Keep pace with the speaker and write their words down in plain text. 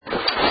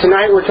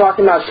Tonight we're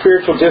talking about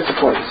spiritual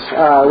disciplines,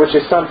 which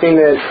is something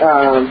that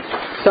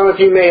some of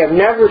you may have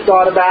never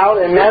thought about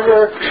and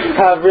never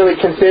have really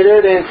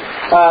considered, and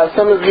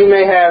some of you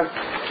may have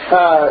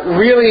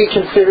really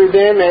considered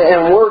them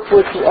and worked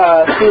with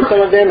through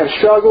some of them and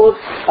struggled.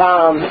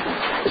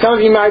 Some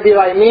of you might be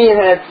like me and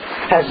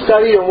have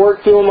studied and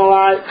worked through them a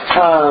lot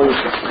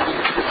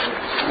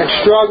and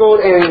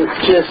struggled and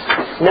just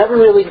never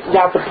really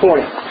got the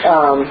point.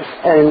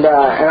 And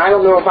I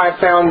don't know if I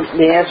found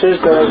the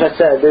answers, but as I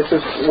said, this is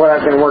what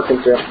I've been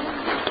working through.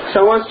 So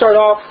I want to start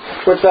off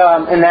with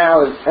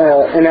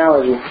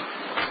analogy.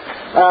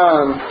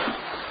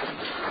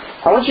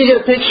 I want you to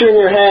get a picture in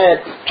your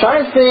head.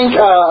 Try and think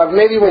of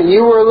maybe when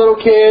you were a little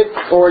kid,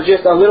 or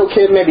just a little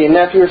kid, maybe a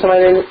nephew or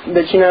somebody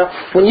that you know.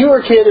 When you were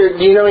a kid, or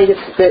you know,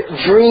 that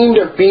dreamed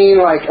of being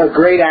like a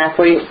great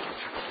athlete.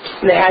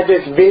 They had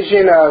this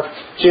vision of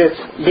just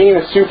being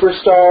a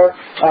superstar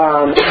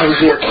and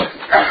just,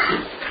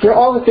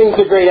 all the things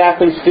that great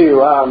athletes do.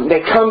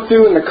 They come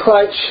through in the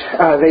clutch.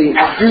 They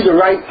do the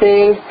right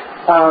thing.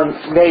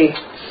 They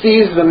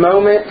seize the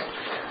moment.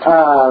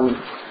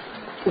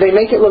 They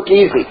make it look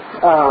easy.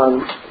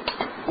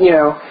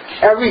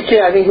 Every kid,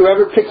 I think,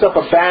 whoever picks up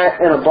a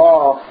bat and a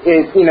ball,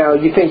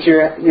 you think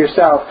to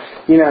yourself,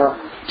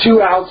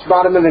 2 outs,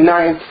 bottom of the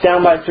ninth,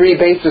 down by 3,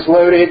 bases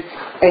loaded,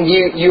 and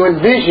you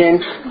envision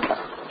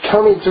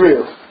coming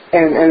through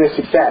and the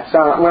success.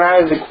 When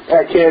I was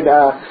a kid,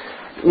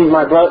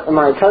 my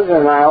cousin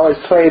and I always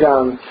played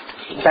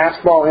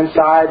basketball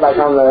inside, like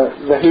on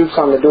the hoops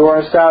on the door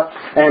and stuff.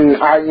 And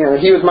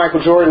he was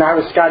Michael Jordan, I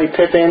was Scottie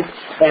Pippen,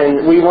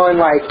 and we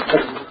won like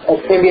an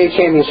NBA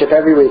championship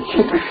every week.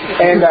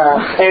 and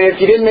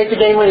if you didn't make the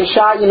game-winning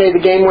shot, you made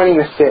the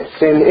game-winning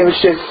assist. And it was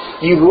just,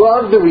 you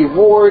loved the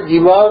reward,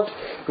 you loved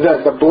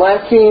the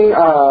blessing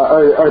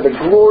or the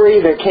glory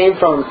that came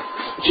from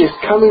just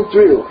coming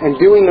through and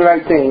doing the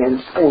right thing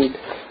and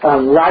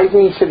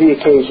rising to the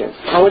occasion.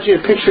 I want you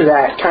to picture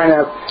that kind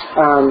of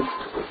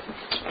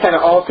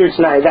all through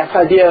tonight. That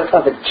idea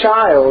of a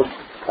child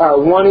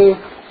wanting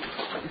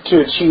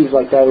to achieve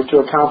like that or to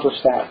accomplish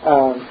that.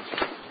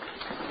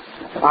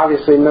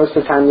 Obviously, most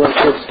of the time, young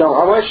kids don't.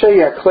 I want to show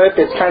you a clip.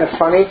 It's kind of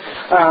funny.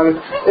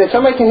 If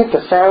somebody can hit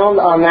the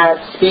sound on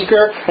that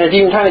speaker, and if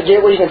you can kind of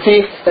get what you can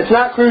see, it's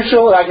not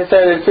crucial. Like I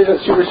said, this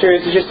isn't super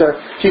serious. It's just a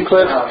few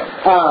clips.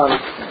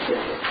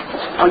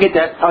 I'll get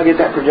that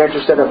projector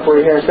set up for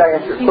you here in a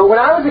second. But when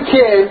I was a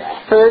kid,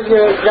 for those of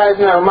you guys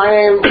know, my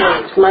name's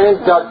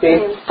Dusty,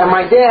 and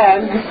my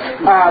dad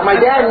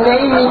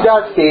named me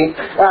Dusty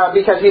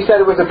because he said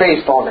it was a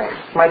baseball name.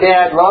 My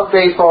dad loved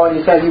baseball, and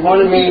he said he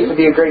wanted me to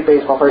be a great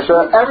baseball player.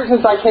 So ever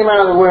since I came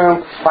out of the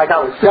womb, like I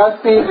was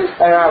Dusty,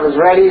 and I was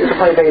ready to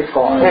play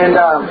baseball.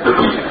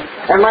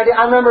 And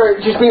I remember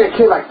just being a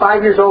kid, like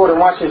 5 years old, and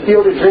watching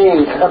Field of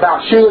Dreams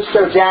about Shoeless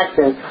Joe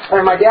Jackson.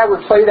 And my dad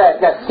would play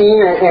that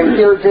scene in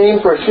Field of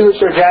Dreams where Shoeless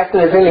Joe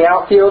Jackson is in the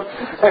outfield.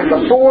 And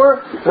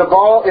before the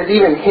ball is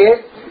even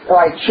hit,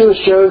 like Shoeless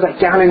Joe's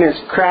like down in his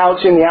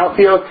crouch in the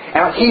outfield,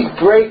 and he's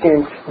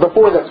breaking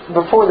before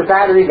the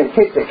batter even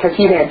hits it because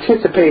he's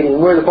anticipating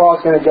where the ball's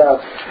going to go.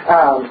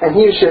 And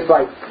he was just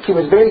like, he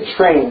was very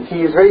trained.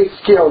 He was very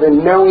skilled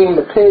in knowing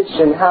the pitch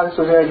and how this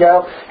was going to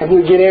go. And he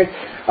would get in.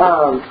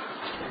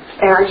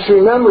 And I just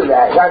remember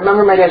that. I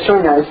remember my dad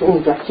showing that. And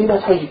he's like, see,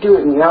 that's how you do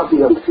it in the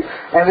outfield.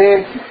 And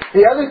then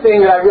the other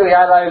thing that I really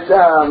idolized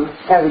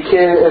as a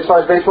kid as far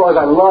as baseball is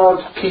I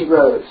loved Pete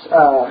Rose,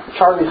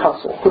 Charlie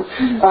Hustle.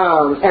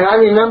 And I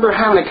remember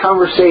having a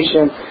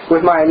conversation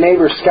with my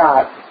neighbor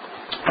Scott.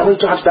 And we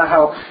talked about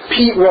how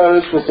Pete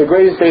Rose was the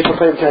greatest baseball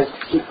player because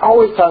he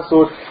always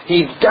hustled.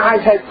 He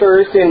dives head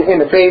first in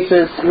the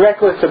bases,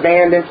 reckless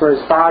abandon for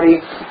his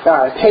body,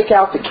 take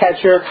out the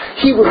catcher.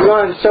 He would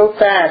run so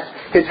fast,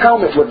 his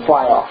helmet would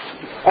fly off.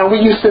 And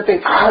we used to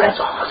think, oh, that's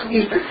awesome.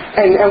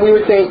 And we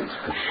would think,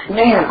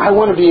 man, I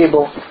want to be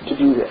able to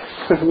do this.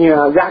 I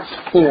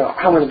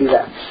want to be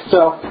that.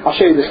 So I'll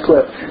show you this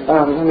clip.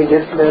 Let me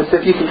get this.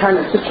 If you can kind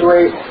of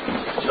situate.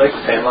 Did you like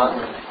the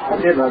Sandlot? I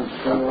did love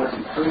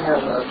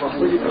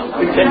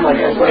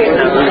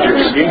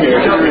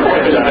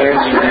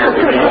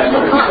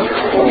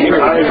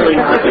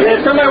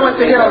If somebody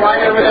wants to get a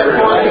line over there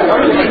for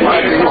me,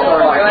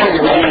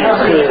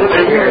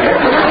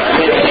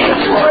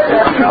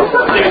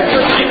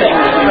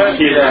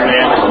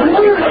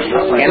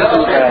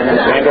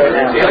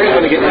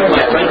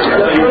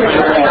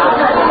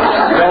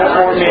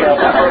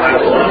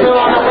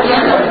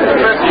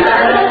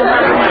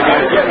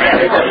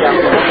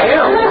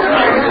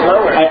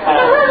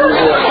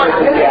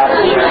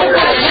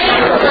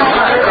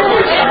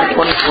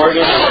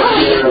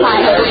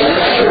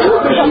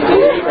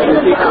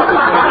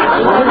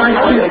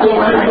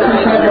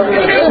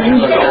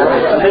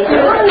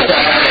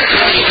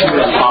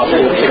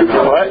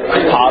 What?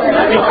 Pop.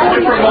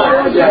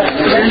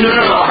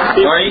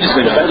 Or you just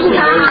been investing.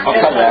 Oh,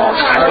 come on.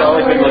 I've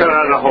always been looking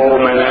out of the hole,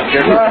 man.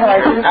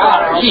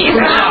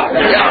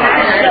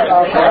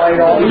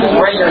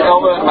 Right your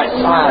elbow in my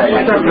side.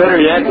 Better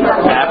yet,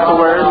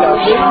 afterwards.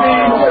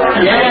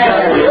 Yeah.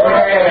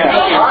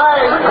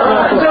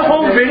 The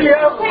whole video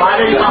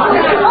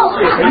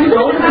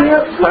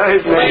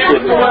He's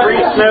naked.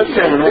 Free snow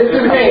cone. This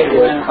is me.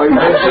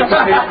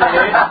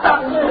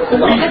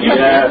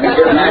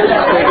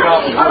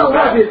 I don't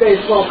want to be a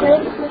baseball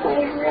player.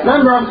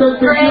 Remember, I'm supposed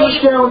to be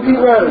Jewish show on Pete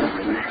Rose.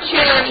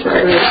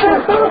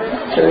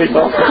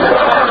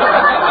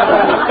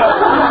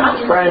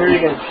 Brian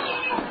Regan.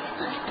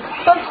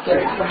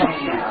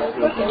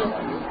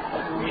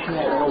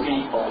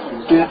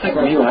 Dude, it's like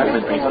me when I've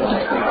been baseball.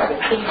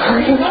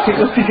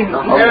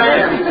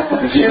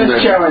 She was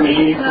chilling.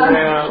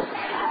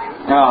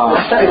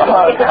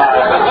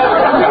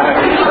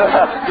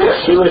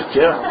 She was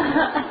chill.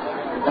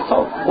 That's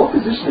all. What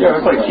position? Yeah,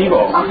 it's like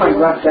T-ball. I'm like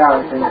left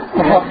out, I think.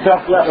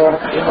 That's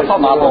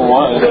all not what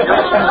one.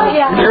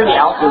 You're in the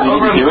outfield, you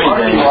didn't do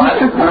anything.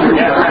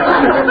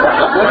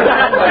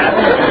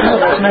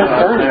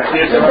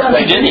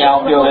 You did the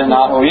outfield and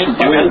not, well, you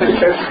didn't do anything.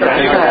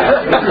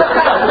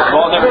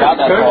 Well, never got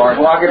that far.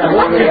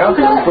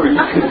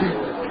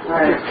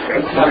 Alright.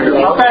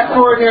 I'll fast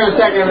forward here in a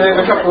second, and then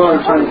a couple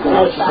other funny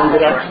things.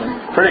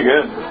 Pretty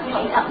good.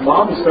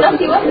 Mom's supposed to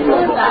be that.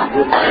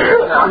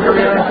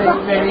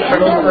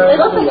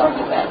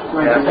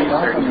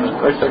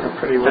 Looks like a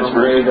pretty little. That's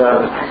really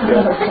good.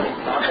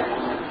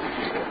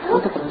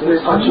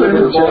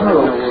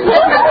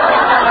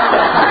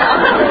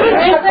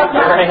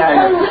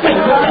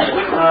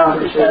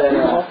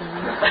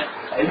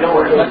 Don't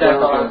worry about that.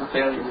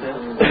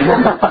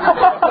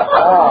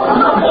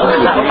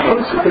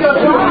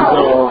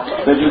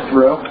 Did you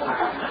throw?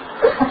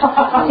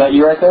 Is that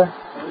you right there?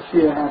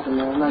 See what happened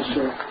there, I'm not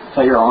sure. Is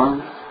that your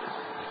arm?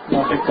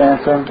 Nothing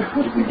dancing.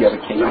 Did we get a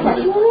cake?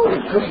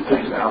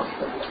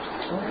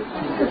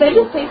 Did they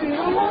just pay for you?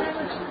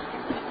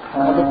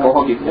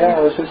 Yeah,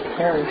 it was his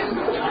parents.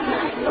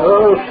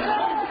 Oh.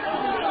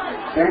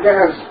 There it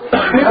goes.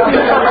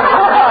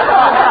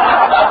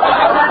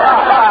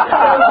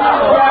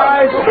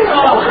 Guys!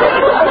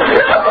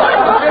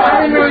 I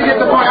didn't really get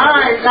the point.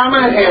 Alright, I'm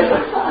going to hit.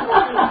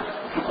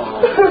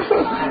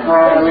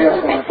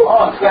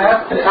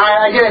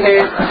 I get a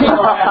hit.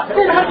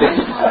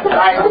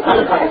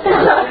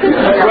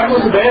 When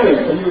was the damage?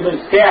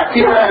 Yeah,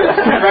 keep it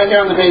right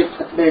there on the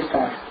base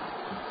path.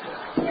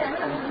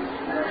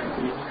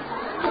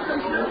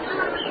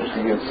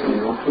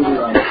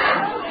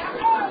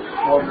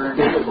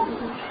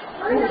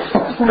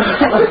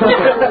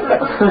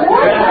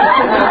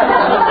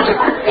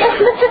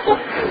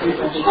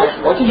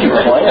 What did you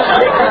play?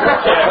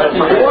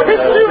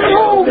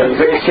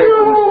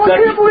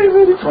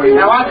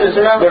 Now watch this.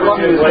 Watch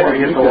this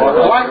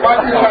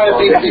try to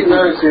beat Pete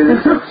Rose here.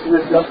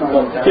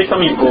 Take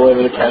some you bull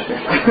over the catcher.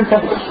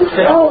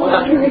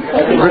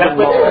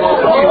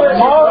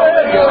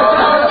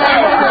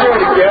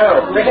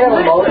 They have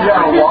a mullet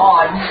on a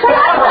wad.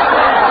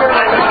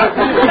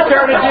 He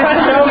started doing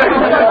something.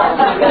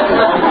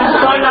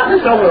 Try not to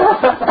sell it.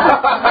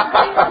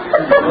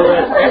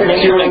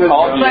 She really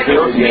called you.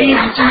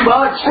 Too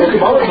much. You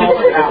have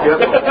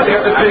the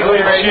big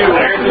league chew.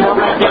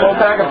 Whole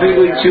pack of big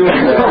league chewing.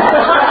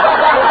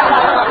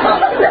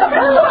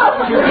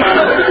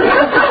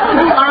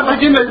 I'm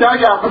like in the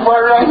dugout before I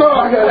realized, oh,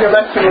 I gotta go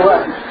back to the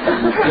left.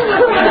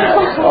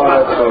 Oh,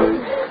 that's funny.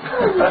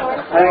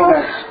 I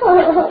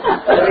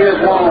think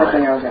there's one more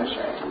thing I was going to show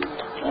you.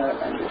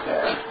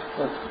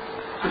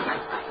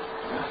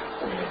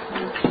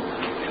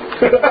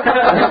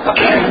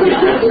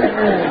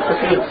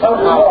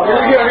 Oh,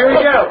 here we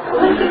go.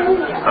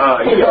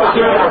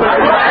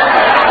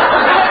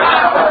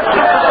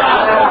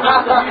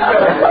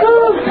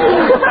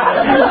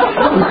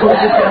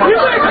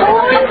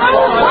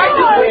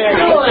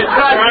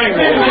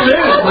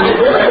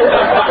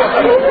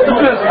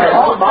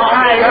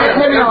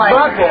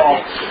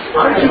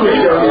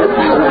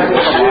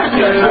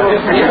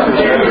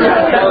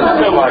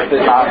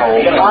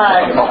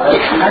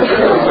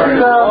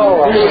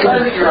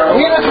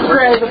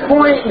 The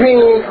point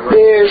being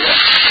is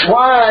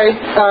why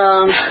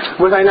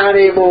was I not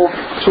able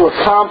to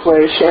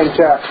accomplish and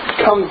to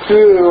come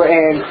through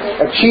and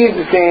achieve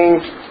the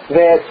things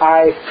that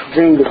I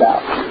dreamed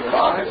about?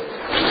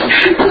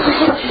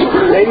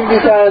 Maybe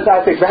because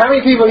I think. But how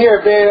many people here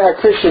have been a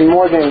Christian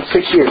more than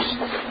 6 years?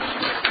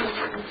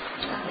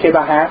 Okay,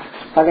 about half.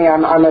 I think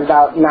I'm at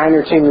about 9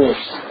 or 10 years.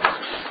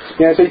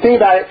 You know, so you think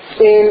about it,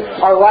 in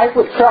our life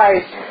with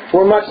Christ,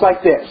 we're much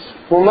like this.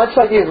 We're much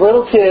like these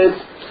little kids,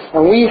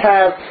 and we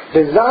have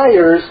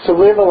desires to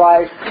live a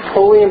life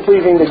holy and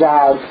pleasing to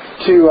God,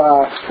 to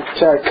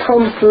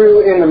come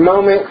through in the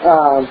moment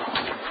of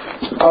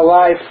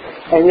life,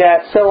 and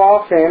yet so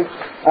often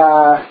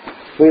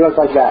we look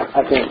like that,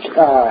 I think,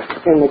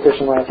 in the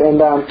Christian life. And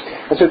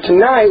so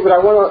tonight, what I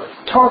want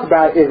to talk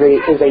about is a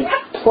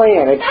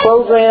plan, a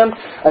program,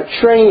 a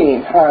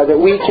training that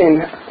we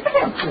can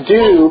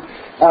do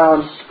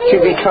to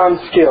become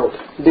skilled,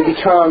 to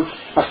become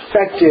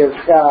effective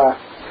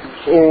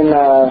in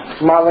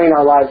modeling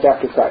our lives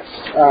after Christ.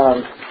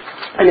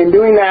 And in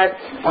doing that,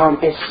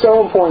 it's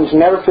so important to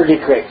never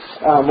forget grace.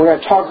 We're going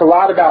to talk a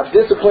lot about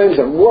disciplines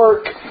and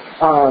work,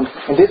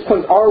 and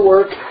disciplines are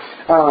work.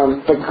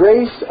 But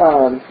grace,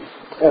 a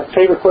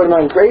favorite quote of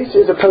mine, grace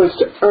is opposed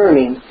to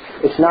earning.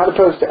 It's not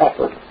opposed to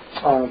effort.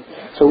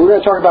 So we're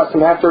going to talk about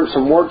some effort,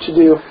 some work to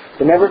do,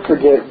 but never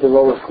forget the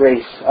role of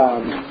grace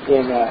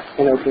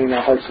in opening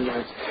our hearts and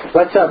minds.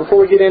 Before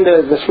we get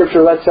into the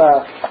scripture, let's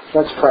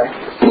pray.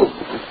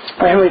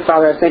 Our Heavenly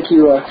Father, I thank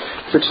you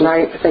for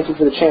tonight. I thank you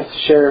for the chance to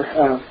share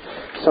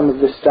some of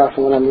this stuff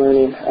and what I'm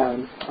learning.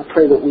 I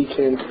pray that we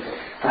can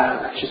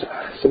just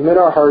submit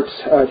our hearts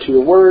to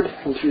your word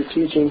and to your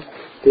teaching,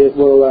 that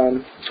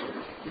will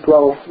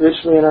dwell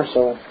richly in our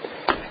soul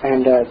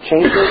and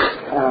change us,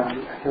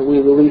 and we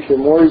will leave here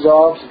more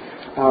resolved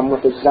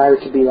with a desire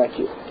to be like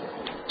you.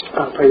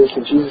 I pray this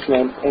in Jesus'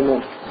 name.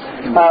 Amen.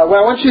 What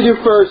I want you to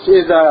do first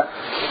is,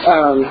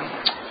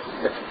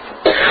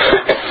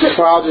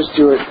 I'll just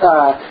do it.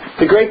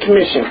 The Great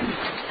Commission.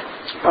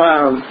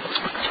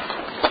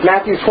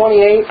 Matthew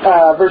 28,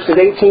 verses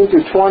 18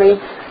 through 20.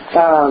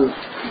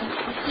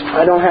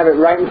 I don't have it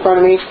right in front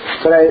of me,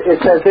 but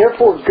it says,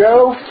 "Therefore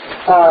go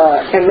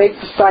and make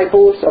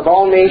disciples of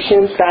all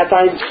nations,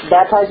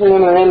 baptizing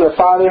them in the name of the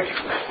Father,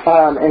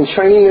 and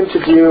training them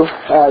to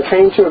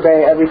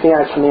obey everything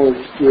I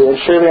commanded you. And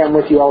surely I'm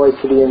with you always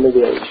to the end of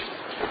the age."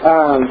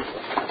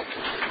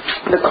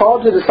 The call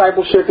to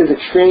discipleship is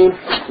extreme.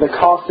 The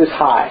cost is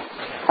high.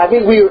 I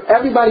think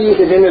everybody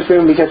is in this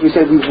room because we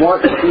said we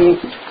want to be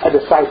a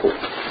disciple.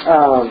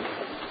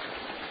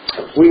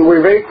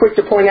 We're very quick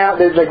to point out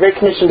that the Great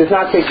Commission does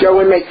not say go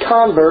and make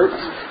converts.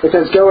 It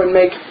says go and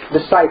make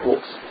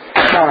disciples.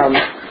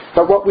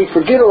 But what we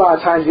forget a lot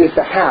of times is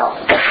the how.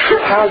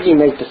 How do you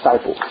make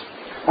disciples?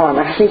 And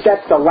I think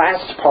that's the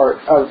last part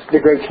of the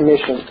Great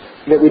Commission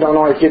that we don't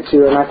always get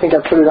to. And I think I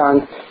put it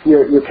on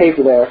your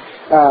paper there.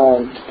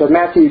 But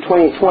Matthew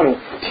 28:20,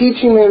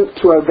 teaching them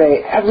to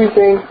obey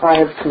everything I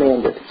have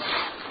commanded.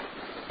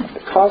 The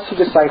cost of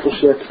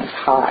discipleship is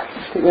high.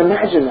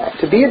 Imagine that.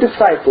 To be a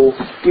disciple,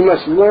 you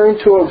must learn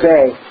to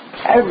obey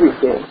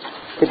everything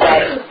that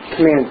God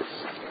commands us.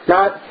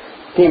 Not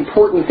the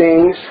important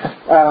things,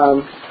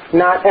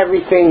 not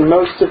everything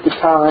most of the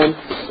time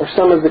or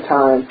some of the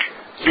time.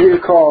 We're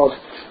called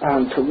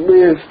to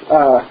live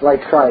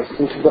like Christ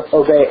and to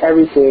obey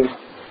everything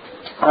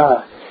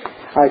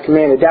I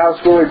commanded.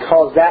 Dallas Willard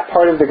calls that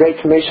part of the Great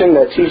Commission,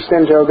 that teach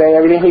them to obey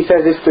everything. He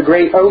says it's the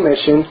great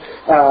omission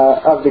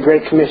of the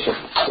Great Commission.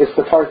 It's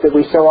the part that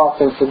we so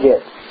often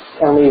forget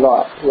and leave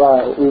off.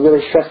 We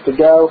really stress the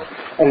go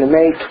and the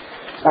make,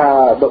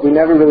 but we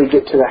never really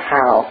get to the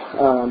how,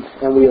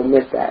 and we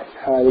omit that.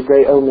 The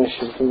great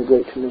omission from the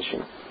Great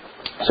Commission.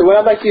 So what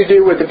I'd like you to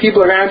do with the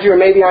people around you, or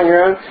maybe on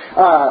your own,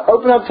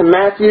 open up to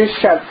Matthew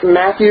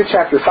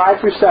chapter 5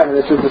 through 7.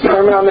 This is the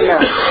Sermon on the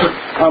Mount.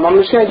 I'm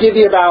just going to give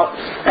you about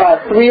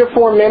 3 or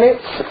 4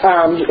 minutes.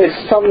 It's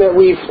something that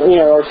we've,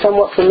 are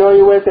somewhat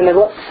familiar with, and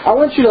I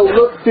want you to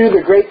look through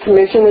the Great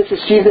Commission. This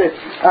is the,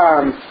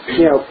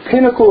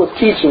 pinnacle of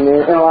teaching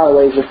in a lot of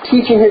ways, of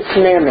teaching His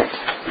commandments.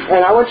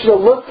 And I want you to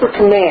look for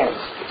commands.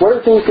 What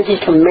are the things that He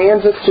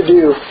commands us to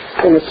do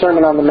in the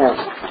Sermon on the Mount?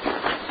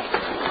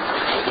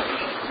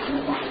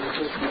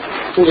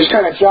 You just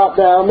kind of jot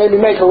down, maybe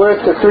make a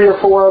list of 3 or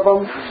 4 of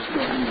them.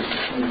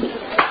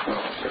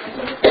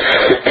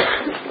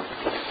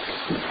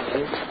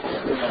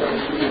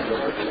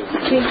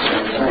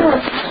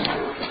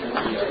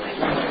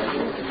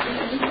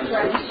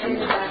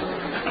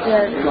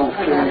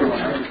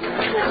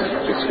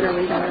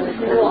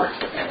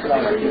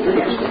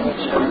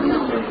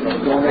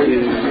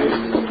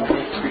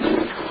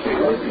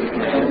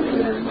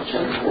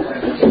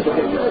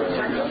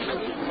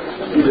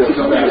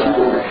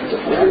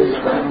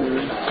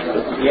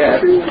 Yeah.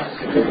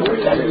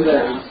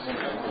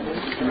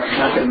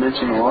 Not going to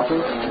mention the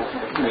waffle.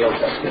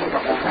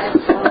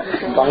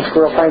 Blind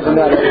squirrel finds a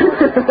nut.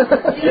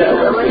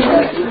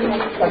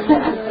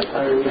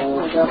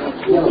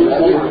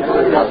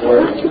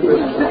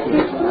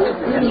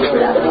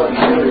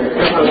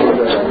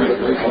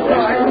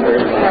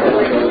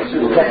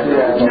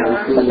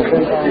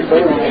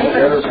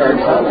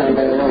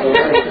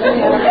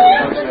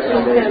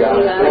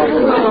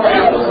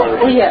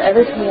 Yeah,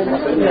 everything is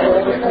okay.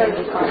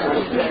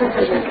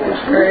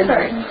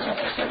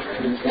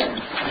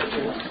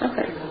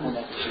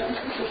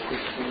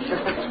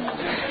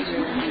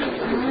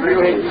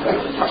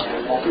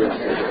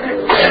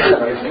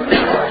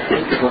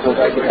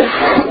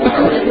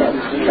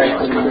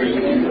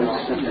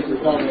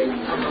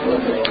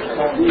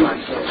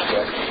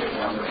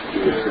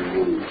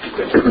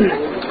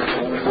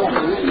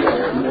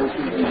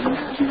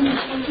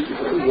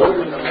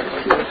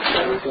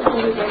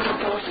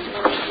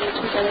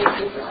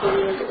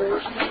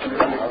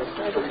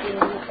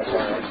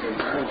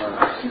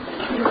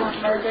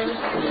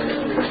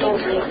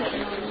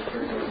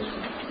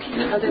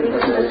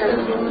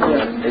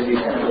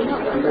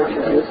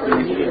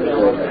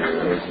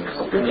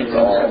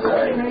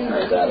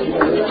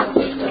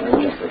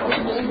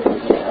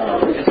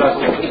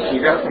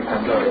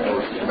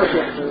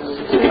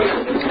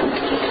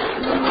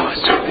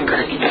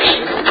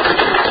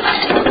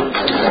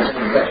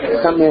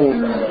 How many?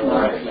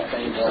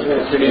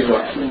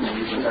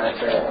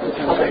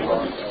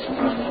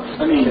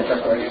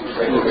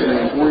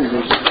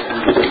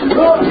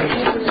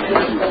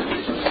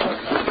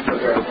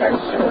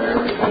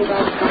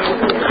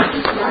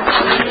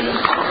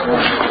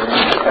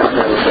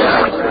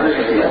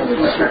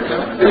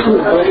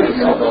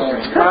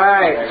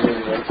 Alright.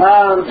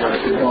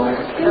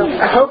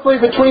 Hopefully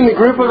between the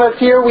group of us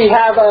here we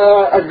have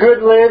a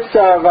good list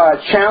of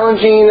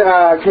challenging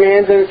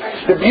commands. And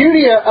the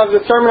beauty of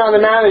the Sermon on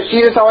the Mount is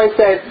Jesus always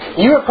said,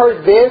 you have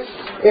heard this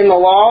in the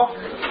law,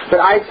 but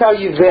I tell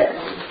you this.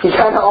 He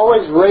kind of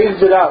always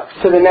raised it up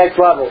to the next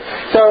level.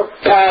 So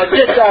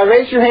just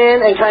raise your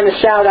hand and kind of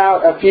shout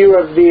out a few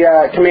of the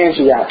commands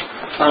you got.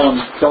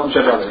 Don't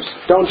judge others.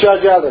 Don't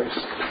judge others.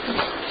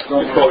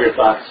 Control your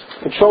thoughts.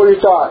 Control your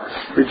thoughts.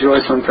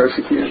 Rejoice when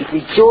persecuted.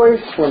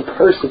 Rejoice when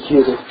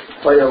persecuted.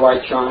 Let your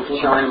light shine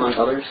among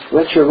others.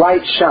 Let your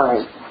light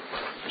shine.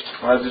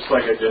 Just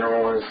like a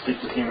general one,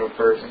 seek the kingdom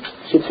first.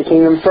 Seek the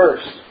kingdom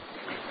first.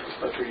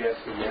 Let your yes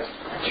be yes.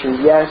 Let your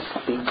yes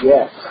be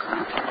yes.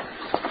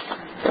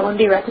 Go and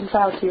be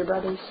reconciled to your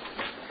brothers.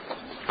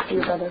 To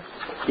your brother.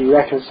 Be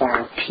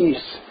reconciled.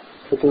 Peace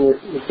within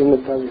the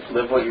brothers.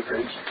 Live what you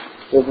preach.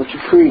 Live what you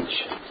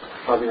preach.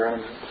 Love your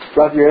enemy.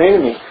 Love your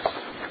enemy.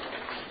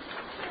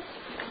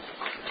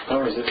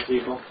 Don't resist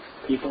people.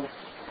 Don't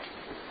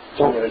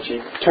turn the other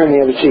cheek. Turn the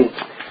other cheek.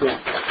 Yeah.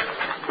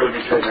 Go to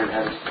your treasure in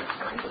heaven.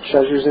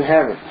 Treasures in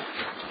heaven.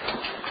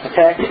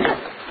 Okay?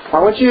 I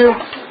want you to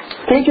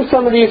think of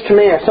some of these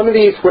commands, some of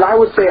these, what I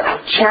would say, are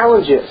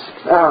challenges.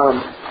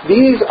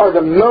 These are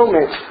the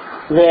moments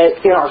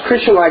that in our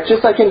Christian life,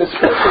 just like in this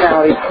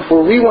personality,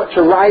 where we want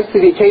to rise to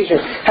the occasion.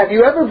 Have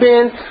you ever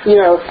been,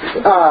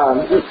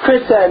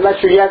 Chris said,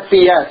 let your yes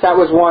be yes. That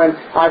was one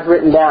I've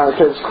written down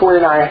because Corey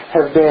and I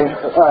have been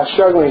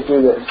struggling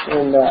through this,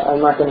 and I'm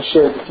not going to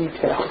share the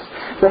details.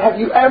 But have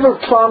you ever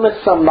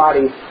promised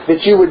somebody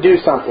that you would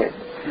do something?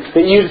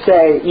 That you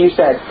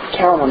said,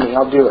 count on me,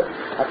 I'll do it.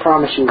 I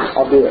promise you,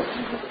 I'll do it.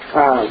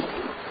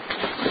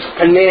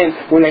 And then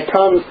when they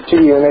come to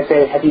you and they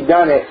say, have you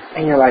done it?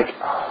 And you're like,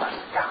 oh,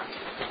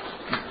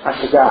 I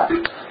forgot.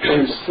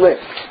 And you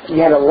slipped.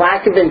 You had a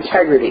lack of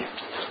integrity.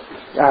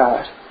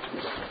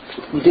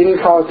 You didn't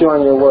follow through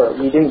on your word.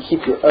 You didn't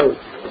keep your oath.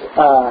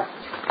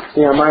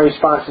 My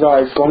response is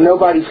always, well,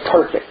 nobody's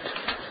perfect.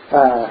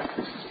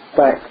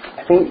 But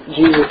I think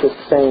Jesus is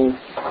saying,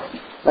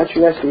 let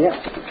your yes be yes.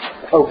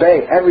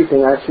 Obey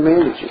everything I've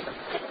commanded you.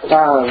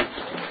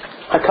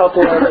 A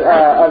couple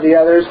of the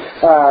others.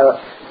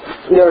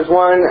 There was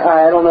one,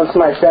 I don't know if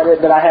somebody said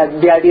it, but I had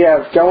the idea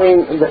of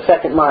going the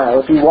second mile.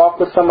 If you walk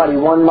with somebody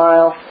 1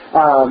 mile,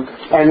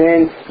 and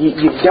then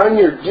you've done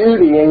your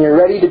duty and you're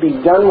ready to be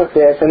done with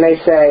this, and they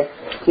say,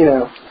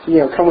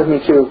 come with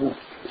me too.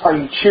 Are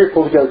you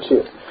cheerful to go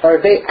too? Or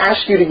if they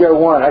ask you to go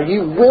 1, are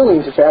you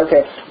willing to say,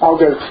 okay, I'll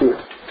go 2?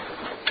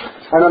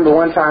 I remember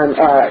one time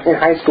in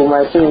high school,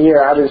 my senior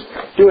year, I was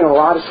doing a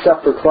lot of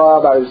stuff for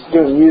club. I was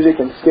doing music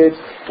and skits,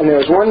 and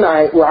there was one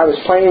night where I was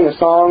playing the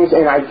songs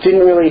and I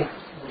didn't really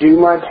do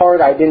my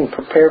part. I didn't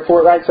prepare for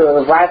it right, so it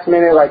was last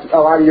minute, like a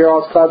lot of your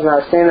all's clubs, and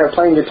I was standing there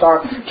playing guitar,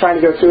 trying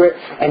to go through it,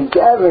 and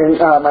Devin,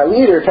 my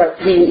leader,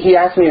 he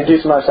asked me to do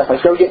some other stuff,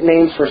 like go get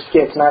names for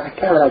skits, and I was like,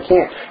 Kevin, I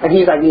can't. And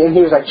he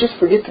was like, just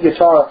forget the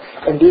guitar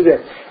and do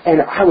this.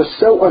 And I was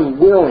so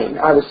unwilling.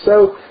 I was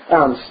so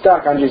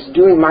stuck on just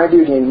doing my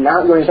duty and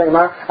not going second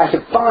mile. I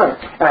said, fine.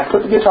 And I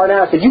put the guitar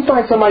down. I said, you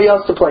find somebody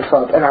else to play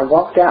club. And I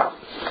walked out.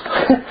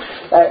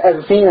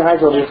 As a senior in high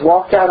school, just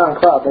walked out on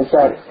club and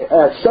said,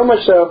 so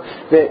much so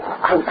that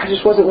I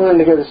just wasn't willing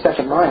to go the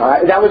second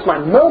mile. That was my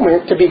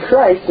moment to be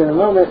Christ and a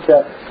moment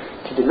to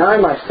deny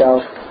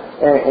myself.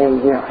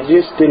 And I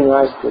just didn't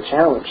rise to the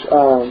challenge.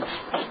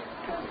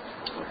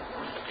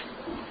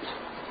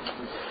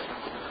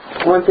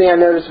 One thing I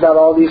noticed about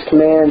all these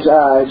commands,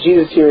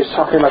 Jesus here is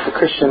talking about the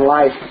Christian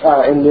life,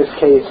 in this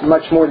case,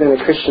 much more than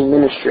the Christian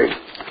ministry.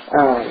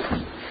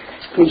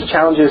 These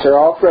challenges are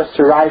all for us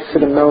to rise to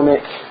the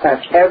moment of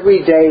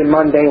everyday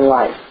mundane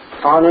life.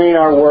 Honoring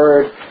our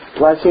word,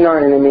 blessing our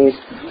enemies,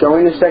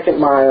 going the second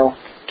mile,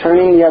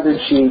 turning the other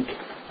cheek.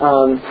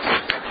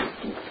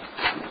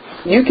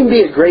 You can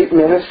be a great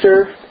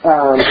minister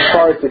as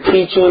far as the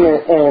teaching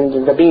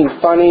and the being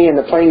funny and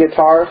the playing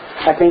guitar,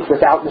 I think,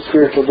 without the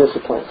spiritual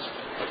disciplines.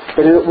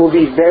 But it will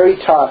be very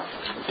tough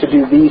to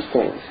do these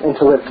things and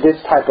to live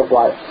this type of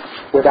life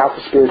without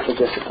the spiritual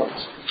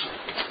disciplines.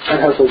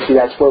 And hopefully, see,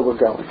 that's where we're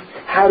going.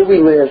 How do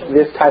we live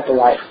this type of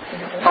life?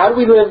 How do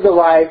we live the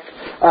life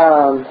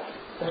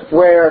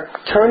where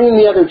turning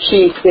the other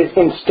cheek is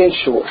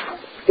instinctual?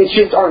 It's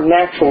just our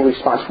natural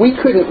response. We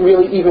couldn't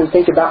really even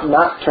think about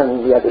not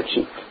turning the other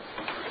cheek.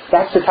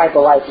 That's the type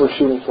of life we're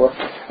shooting for.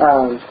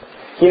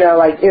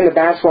 Like in the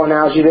basketball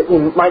analogy, that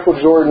Michael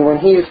Jordan, when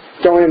he's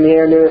going in the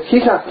air,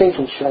 he's not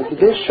thinking, should I do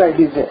this? Should I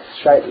do this?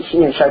 Should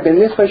I bend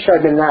this way? Should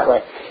I bend that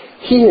way?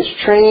 He has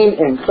trained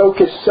and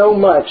focused so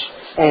much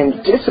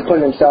and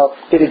disciplined himself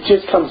that it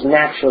just comes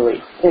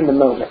naturally in the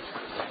moment.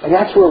 And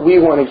that's where we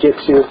want to get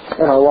to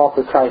in our walk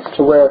with Christ,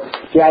 to where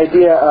the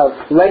idea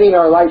of letting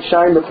our light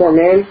shine before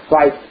men,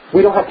 like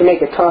we don't have to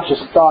make a conscious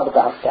thought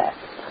about that.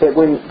 that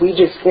when we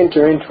just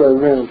enter into a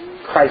room,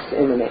 Christ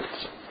emanates.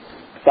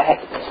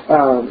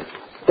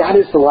 That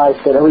is the life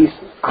that at least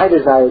I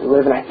desire to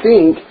live, and I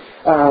think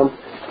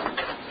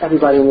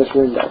everybody in this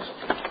room does.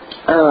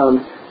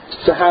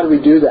 So how do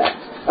we do that?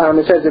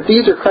 It says, if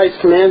these are Christ's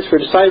commands for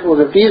disciples,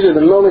 if these are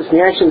the moments and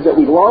the actions that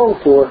we long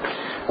for,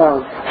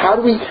 how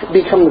do we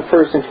become the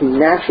person who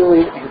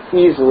naturally and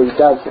easily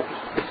does them?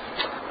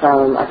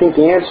 I think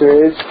the answer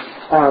is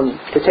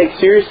to take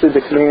seriously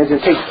the commands and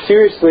take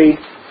seriously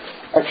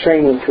a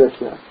training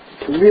curriculum.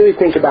 To really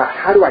think about,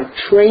 how do I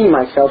train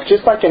myself,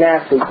 just like an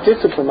athlete,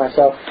 discipline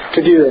myself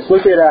to do this.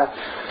 Look at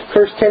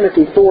 1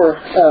 Timothy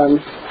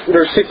 4,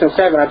 verse 6 and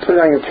 7. I put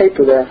it on your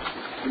paper there.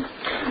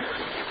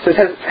 It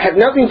says, have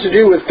nothing to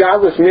do with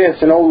godless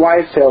myths and old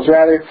wives' tales.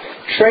 Rather,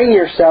 train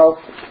yourself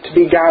to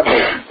be godly.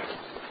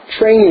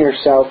 Train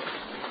yourself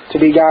to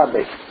be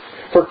godly.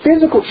 For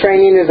physical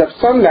training is of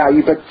some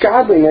value, but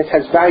godliness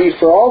has value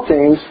for all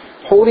things,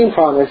 holding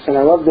promise, and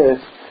I love this,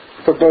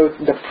 for both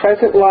the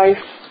present life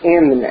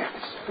and the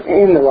next,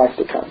 and the life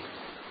to come.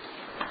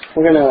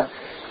 We're going to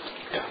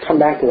come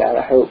back to that,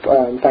 I hope,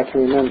 if I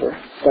can remember.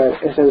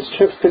 But it says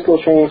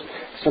physical training,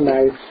 some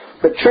value.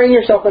 But train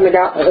yourself in the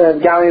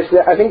godliness.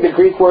 I think the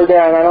Greek word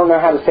there, and I don't know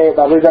how to say it,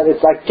 but I believe that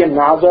it's like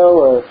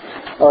gymnazo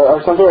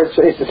or something.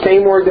 It's the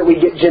same word that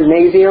we get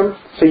gymnasium.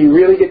 So you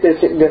really get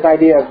this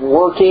idea of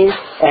working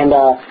and,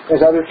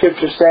 as other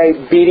scriptures say,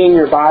 beating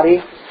your body.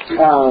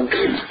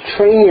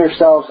 Train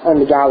yourselves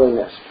unto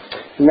godliness.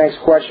 The next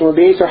question would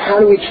be, so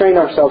how do we train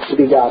ourselves to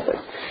be godly?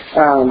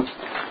 And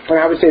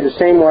I would say the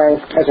same way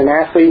as an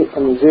athlete, a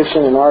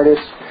musician, an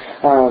artist,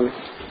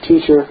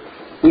 teacher,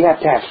 we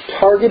have to have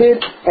targeted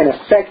and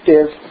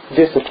effective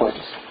disciplines.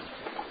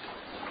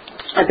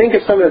 I think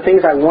of some of the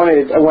things I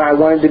wanted when I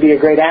wanted to be a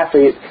great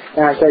athlete,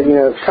 and I said,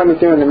 coming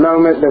through in the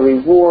moment, the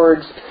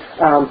rewards.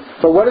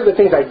 But what are the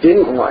things I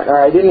didn't want, or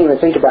I didn't even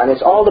think about? And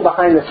it's all the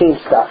behind-the-scenes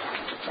stuff.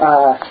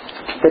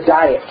 The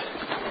diet.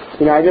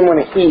 I didn't want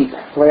to eat,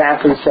 what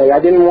athletes say.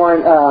 I didn't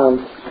want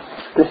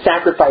the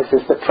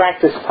sacrifices, the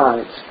practice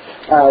times,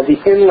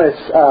 the endless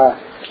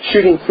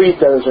shooting free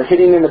throws or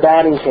hitting in the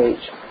batting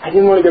cage. I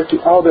didn't want to go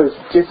through all those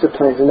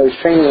disciplines and those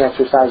training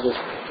exercises.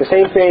 The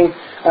same thing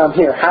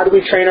here. How do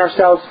we train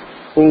ourselves?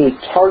 We need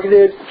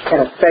targeted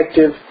and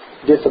effective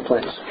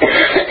disciplines.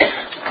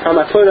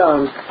 I put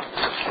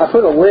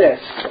a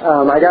list.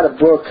 I got a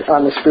book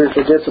on the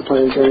spiritual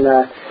disciplines, and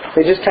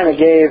they just kind of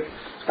gave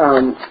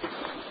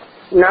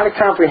not a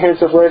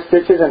comprehensive list.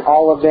 This isn't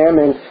all of them,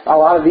 and a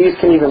lot of these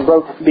can even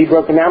be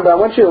broken down. But I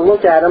want you to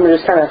look at them and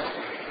just kind of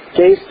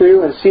gaze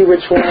through and see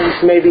which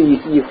ones maybe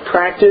you've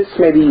practiced,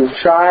 maybe you've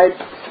tried,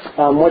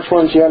 which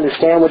ones you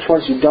understand, which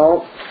ones you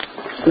don't.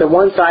 The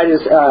one side is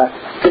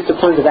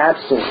disciplines of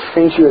abstinence,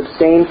 things you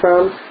abstain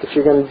from, if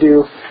you're going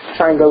to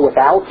try and go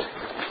without.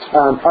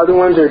 Other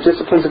ones are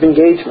disciplines of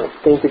engagement,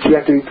 things that you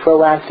have to be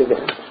proactive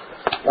in.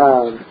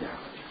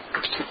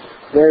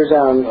 There's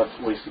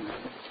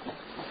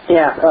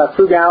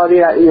frugality.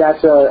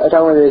 That's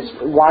another one is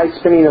wise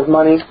spending of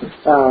money,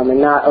 and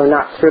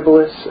not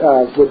frivolous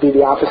would be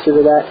the opposite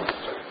of that.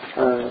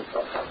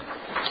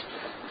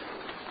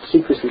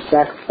 Secrecy,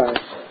 sacrifice.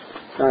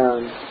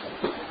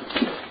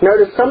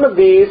 Notice some of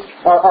these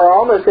are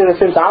almost in a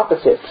sense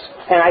opposites,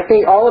 and I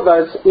think all of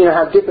us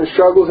have different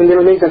struggles and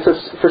different things. And so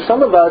for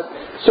some of us,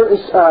 certain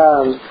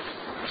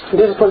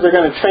disciplines are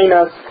going to train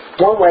us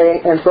one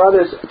way, and for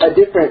others a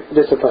different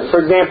discipline.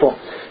 For example,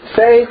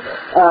 say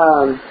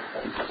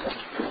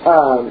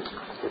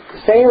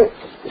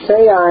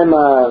I'm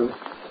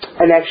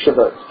an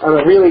extrovert. I'm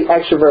a really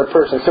extrovert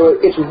person. So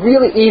it's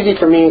really easy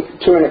for me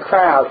in a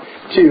crowd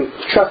to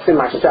trust in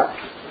myself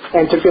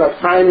and to feel like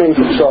I'm in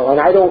control.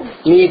 And I don't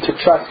need to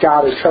trust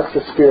God or trust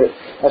the Spirit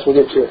as we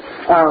get to it.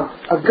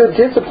 A good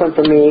discipline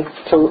for me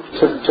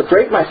to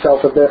break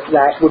myself of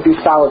that would be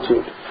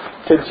solitude.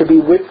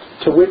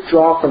 To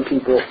withdraw from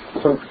people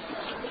from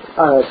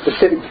a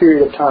specific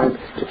period of time,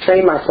 to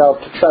train myself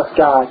to trust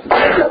God.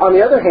 On the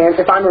other hand,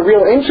 if I'm a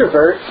real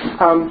introvert,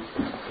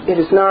 it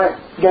is not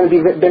going to be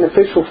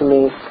beneficial for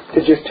me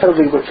to just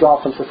totally withdraw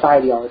from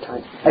society all the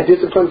time. A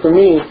discipline for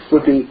me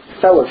would be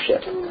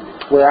fellowship,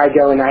 where I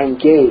go and I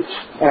engage,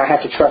 and I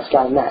have to trust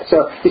God in that.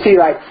 So, you see,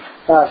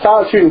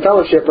 solitude and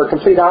fellowship are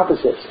complete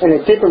opposites. And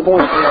at different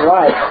points in your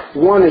life,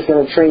 one is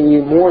going to train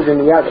you more than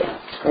the other.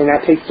 And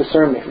that takes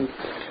discernment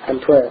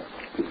and prayer.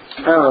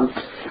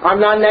 I'm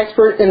not an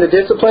expert in the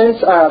disciplines.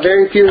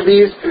 Very few of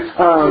these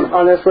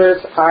on this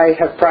list I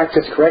have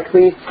practiced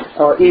correctly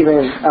or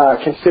even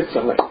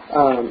consistently.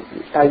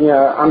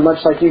 I'm much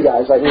like you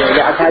guys.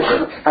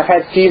 I've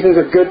had seasons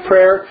of good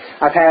prayer.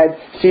 I've had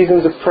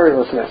seasons of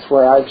prayerlessness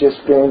where I've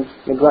just been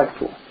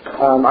neglectful.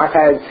 I've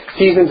had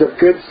seasons of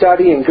good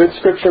study and good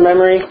scripture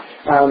memory,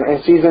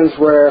 and seasons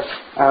where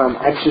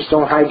I just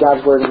don't hide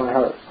God's word in my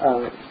heart.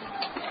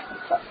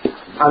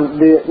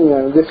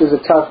 This is a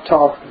tough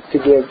talk to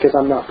give because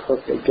I'm not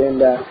perfect,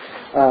 and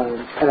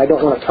I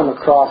don't want to come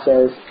across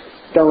as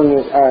throwing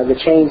the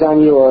chains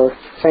on you or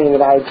saying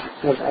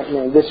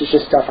that this is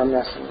just stuff I'm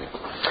messing with.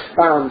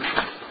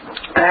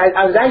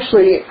 I was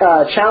actually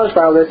challenged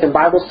by all this in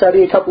Bible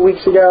study a couple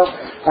weeks ago.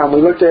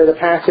 We looked at a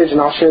passage, and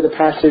I'll share the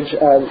passage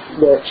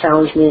that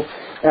challenged me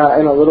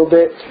in a little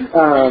bit.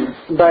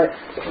 But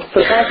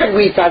for the past few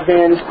weeks, I've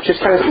been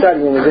just kind of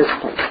studying the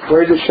discipline.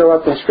 Where does it show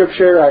up in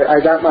Scripture? I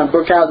got my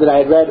book out that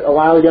I had read a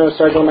while ago and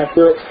started going back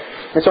through it.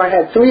 And so I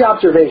had 3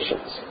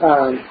 observations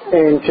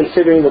in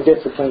considering the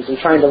disciplines and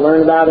trying to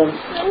learn about them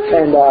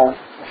and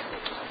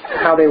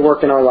how they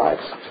work in our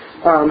lives.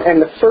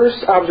 And the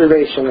first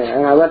observation there,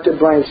 and I left it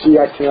blank so you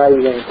guys can write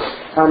it in.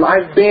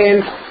 I've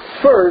been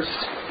first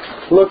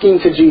looking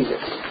to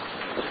Jesus.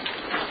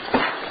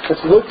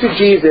 Let's look to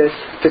Jesus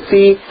to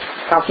see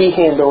how He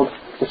handled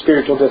the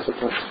spiritual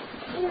disciplines.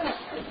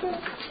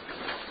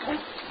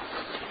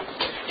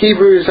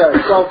 Hebrews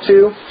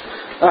 12:2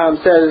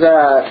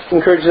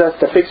 encourages us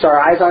to fix our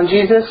eyes on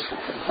Jesus.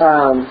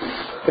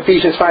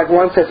 Ephesians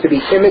 5:1 says to be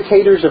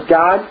imitators of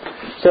God.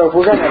 So if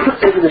we're going to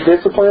consider the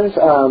disciplines,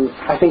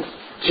 I think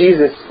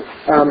Jesus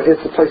is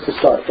the place to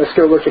start. Let's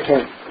go look at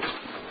Him.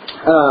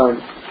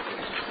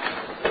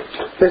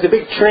 There's a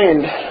big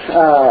trend,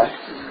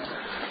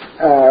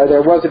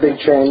 there was a big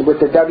trend with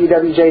the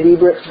WWJD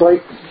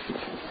bracelets.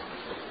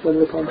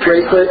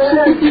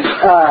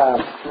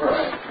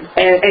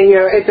 And you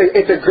know,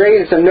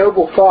 it's a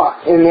noble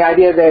thought in the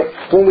idea that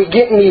when we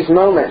get in these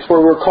moments where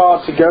we're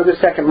called to go the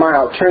second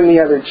mile, turn the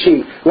other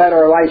cheek, let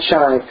our light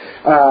shine,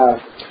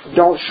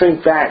 don't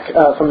shrink back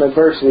from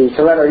adversity,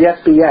 to let our yes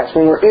be yes.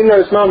 When we're in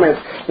those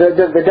moments, the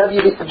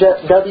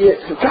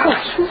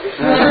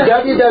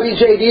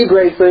WWJD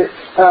bracelet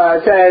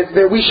says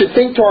that we should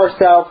think to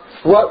ourselves,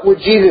 what would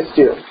Jesus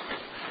do?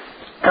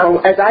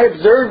 As I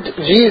observed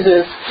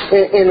Jesus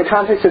in the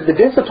context of the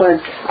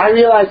disciplines, I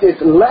realized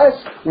it's less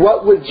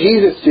what would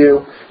Jesus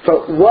do,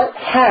 but what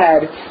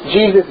had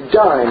Jesus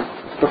done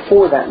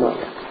before that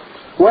moment?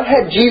 What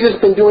had Jesus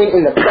been doing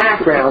in the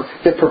background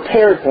that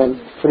prepared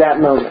Him for that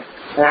moment?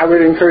 And I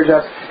would encourage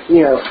us,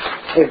 you know,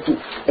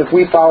 if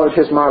we followed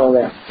His model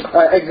there.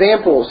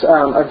 Examples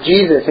of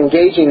Jesus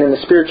engaging in the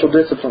spiritual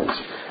disciplines.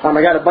 I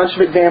got a bunch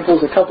of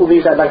examples. A couple of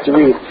these I'd like to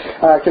read.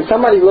 Can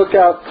somebody look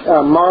up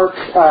Mark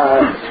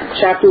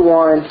chapter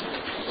 1,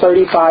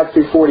 35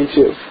 through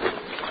 42?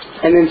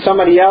 And then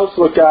somebody else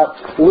look up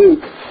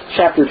Luke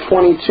chapter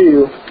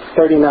 22,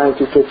 39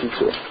 through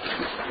 52.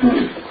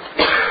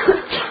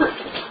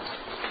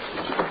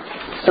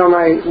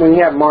 Somebody, when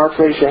you have Mark,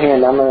 raise your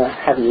hand. I'm going to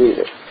have you read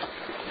it.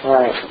 All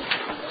right.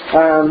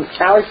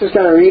 Alex is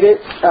going to read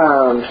it.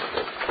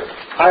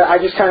 I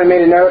just kind of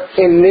made a note.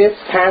 In this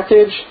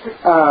passage,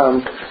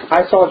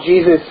 I saw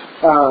Jesus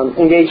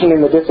engaging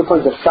in the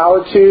disciplines of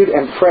solitude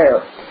and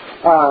prayer.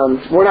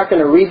 We're not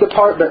going to read the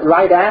part, but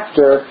right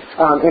after,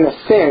 in a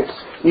sense,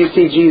 you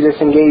see Jesus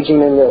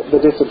engaging in the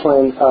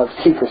discipline of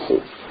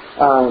secrecy.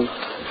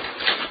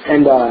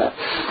 And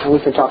we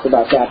can talk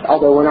about that,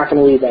 although we're not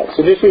going to read that.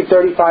 So just read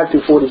 35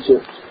 through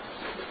 42.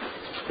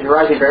 And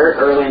rising very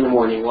early in the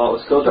morning, while it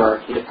was still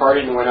dark, He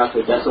departed and went out to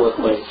a desolate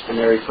place, and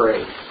there He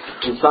prayed.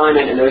 And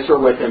Simon and those who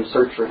were with him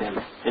searched for Him.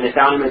 And they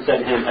found Him and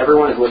said to Him,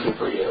 everyone is looking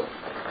for you.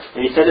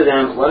 And He said to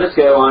them, let us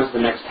go on to the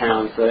next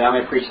town, so that I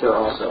may preach there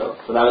also,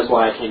 for that is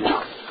why I came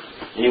out.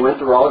 And He went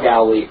through all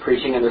Galilee,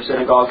 preaching in their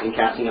synagogues and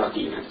casting out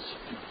demons.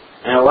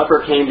 And a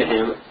leper came to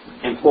Him,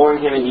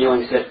 imploring Him and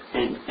kneeling said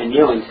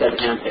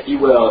to Him, if you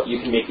will, you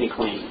can make me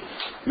clean.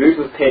 Moved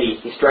with pity,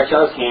 He stretched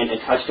out His hand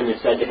and touched him and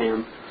said to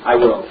him, I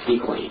will, be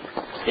clean.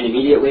 And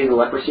immediately the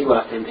leprosy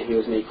left him, and he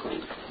was made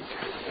clean.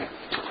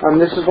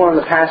 This is one of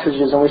the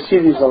passages, and we see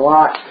these a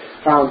lot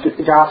through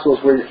the Gospels,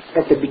 where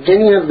at the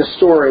beginning of the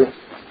story,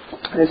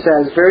 it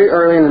says, very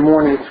early in the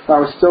morning,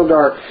 while it was still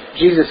dark,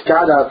 Jesus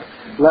got up,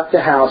 left the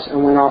house,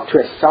 and went off to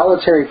a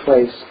solitary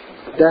place,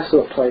 a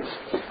desolate place,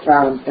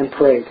 and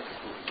prayed.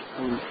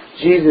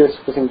 Jesus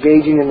was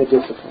engaging in the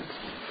disciplines.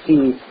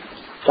 He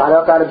got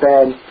up out of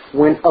bed,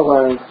 went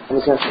alone, and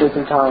was going to spend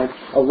some time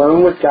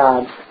alone with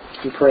God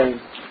and praying.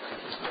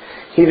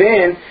 He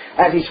then,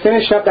 as he's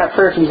finished up that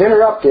prayer, he's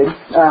interrupted.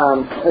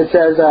 It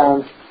says,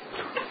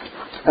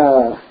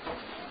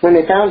 when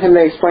they found Him,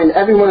 they explained,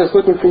 everyone is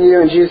looking for you.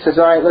 And Jesus says,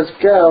 all right, let's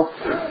go.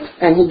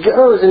 And he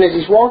goes, and as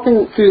he's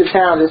walking through the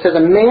town, it says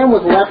a man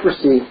with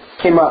leprosy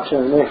came up to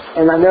him.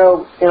 And I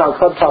know in our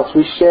club talks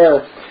we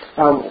share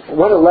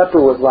what a leper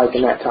was like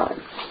in that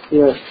time.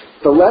 You know,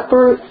 the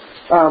leper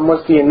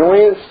was the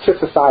annoyance to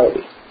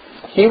society.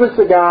 He was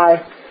the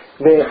guy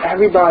that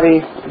everybody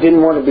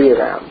didn't want to be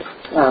around.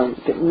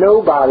 That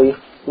nobody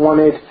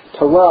wanted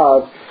to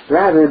love,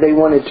 rather they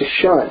wanted to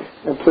shun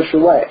and push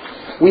away.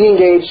 We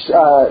engage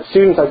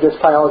students like this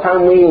probably all the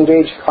time. We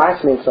engage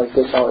classmates like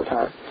this all the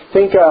time.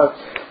 Think of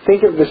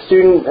the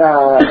student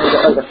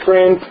or the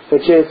friend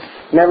that just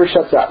never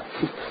shuts up.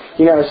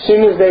 You know, as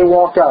soon as they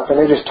walk up and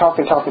they're just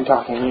talking,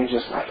 and you're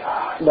just like,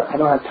 I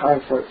don't have time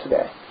for it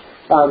today.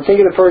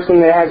 Think of the person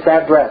that has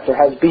bad breath or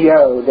has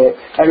BO that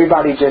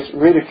everybody just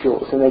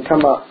ridicules and they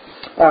come up.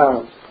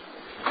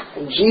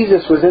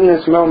 Jesus was in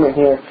this moment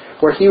here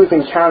where He was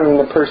encountering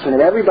the person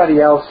that everybody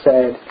else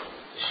said,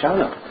 shun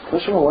him,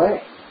 push him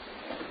away.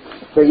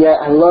 But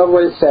yet, I love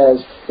what it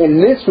says.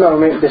 In this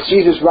moment, does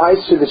Jesus rise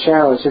to the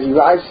challenge? Does he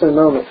rise to the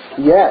moment?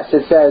 Yes,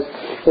 it says,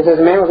 a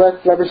man with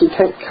leprosy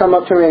come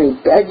up to him and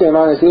he begged him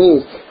on his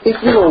knees,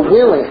 if you were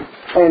willing.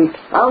 And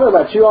I don't know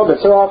about you all, but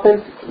so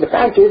often, the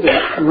fact is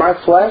that my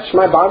flesh,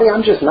 my body,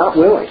 I'm just not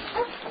willing.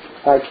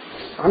 Like,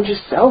 I'm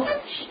just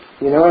selfish.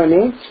 You know what I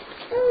mean?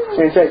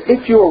 And it says,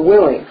 if you are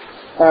willing,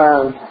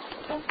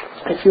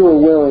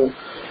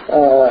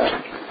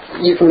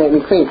 you can make me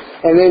clean.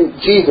 And then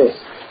Jesus,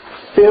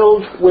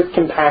 filled with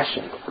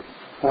compassion.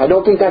 I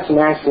don't think that's an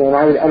accident.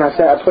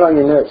 I put on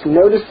your notes.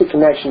 Notice the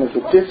connection of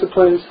the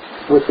disciplines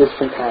with this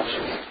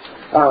compassion.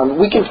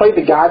 We can play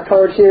the God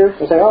card here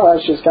and say, oh,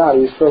 that's just God.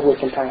 He's filled with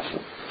compassion.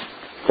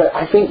 But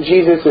I think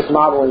Jesus is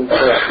modeling for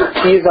us.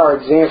 He is our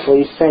example.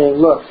 He's saying,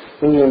 look,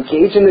 when you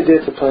engage in the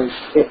disciplines,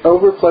 it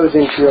overflows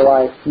into your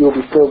life. You will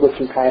be filled with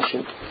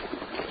compassion.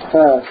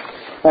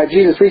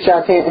 Jesus reached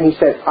out to him and he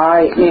said,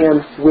 I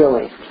am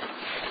willing.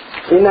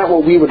 Isn't that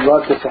what we would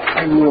love to say?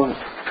 I'm willing.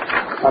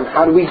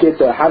 How do we get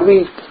there? How do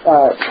we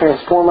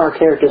transform our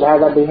characters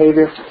out of that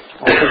behavior?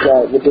 I think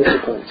the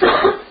disciplines.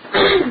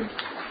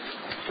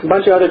 A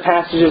bunch of other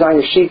passages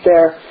on your sheet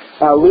there.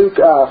 Luke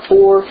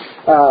 4,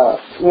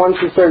 1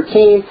 through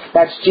 13.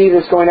 That's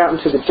Jesus going out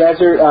into the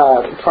desert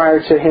prior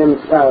to him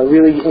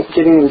really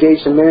getting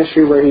engaged in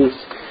ministry, where he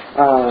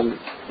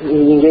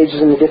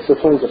engages in the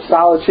disciplines of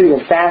solitude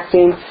and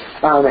fasting.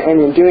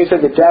 And in doing so,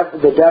 the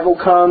devil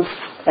comes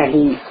and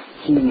he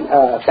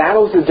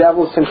battles the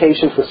devil's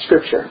temptations with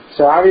Scripture.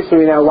 So obviously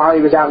we know while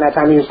he was out in that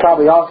time, he was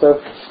probably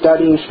also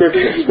studying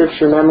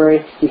Scripture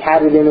memory. He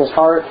had it in his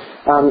heart.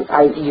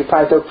 You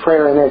probably throw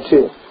prayer in there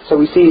too. So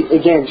we see,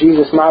 again,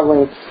 Jesus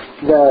modeling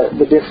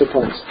the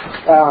disciplines.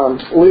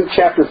 Luke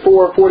chapter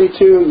 4,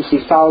 42, you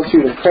see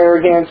solitude and prayer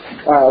again.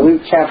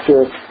 Luke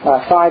chapter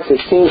 5,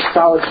 16,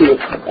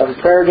 solitude and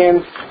prayer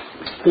again.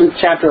 Luke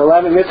chapter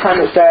 11, this time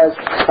it says,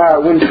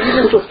 when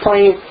Jesus was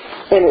praying,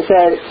 and it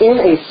said, in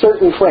a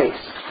certain place.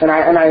 And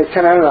I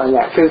kind of underline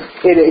that, because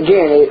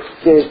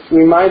it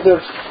reminds us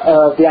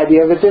of the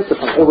idea of a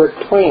discipline. It was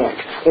planned.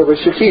 It was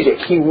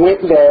strategic. He went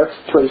there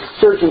to a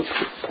certain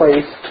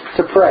place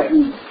to pray.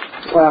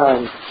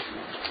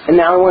 And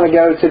now I want to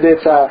go to this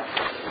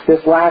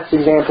last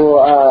example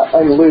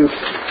in Luke.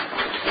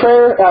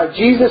 Prayer,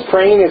 Jesus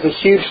praying is a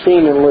huge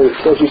theme in Luke.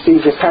 As you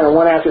see, just kind of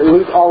one after.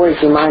 Luke always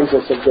reminds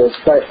us of this.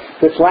 But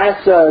this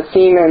last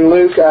scene in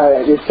Luke,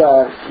 it's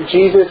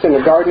Jesus in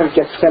the Garden of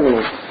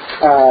Gethsemane.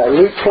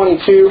 Luke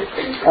 22,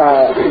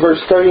 verse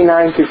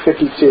 39 through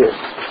 52.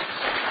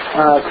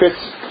 Chris?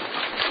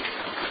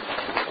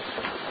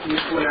 He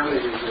went out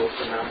as usual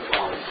to Mount of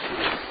Olives.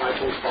 His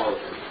disciples followed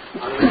him.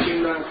 On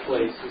reaching that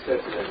place, he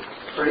said to them,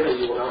 pray that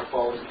you will not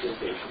fall into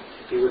temptation.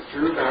 He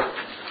withdrew about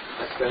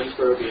a stone's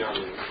throw beyond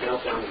them,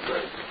 knelt down and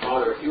prayed,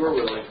 Father, if you are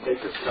willing,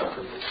 take this cup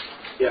from me.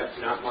 Yet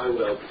not my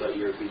will, but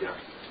yours be done.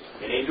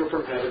 An angel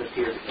from heaven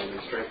appeared to him and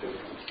strengthened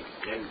him.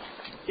 And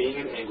being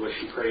in anguish,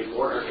 he prayed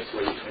more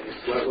earnestly, and his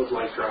sweat was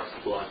like drops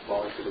of blood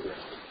falling to the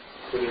ground.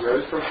 When he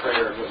rose from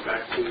prayer and went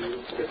back to his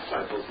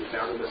disciples, he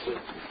found them asleep,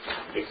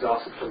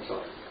 exhausted from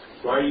sorrow.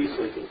 Why are you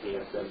sleeping? He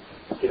asked them.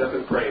 Get up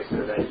and pray,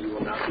 so that you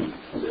will not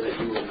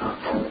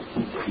fall into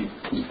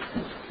temptation.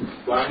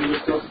 While he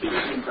was still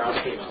speaking, the crowd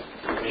came up.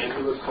 The man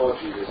who was called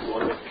Jesus,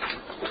 one of the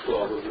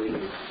 12, was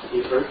leading him.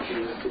 He approached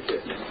Jesus to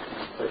kiss him,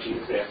 but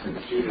Jesus asked him,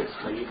 Judas,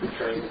 are you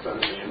betraying the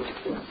Son of Man with a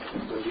kiss?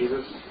 When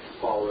Jesus'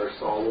 followers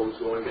saw what was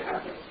going to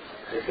happen,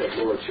 they said,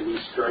 Lord, should we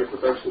strike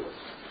with our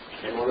swords?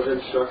 And one of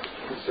them struck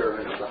the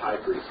servant of the high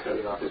priest,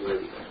 cutting off his right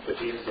ear.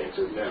 But Jesus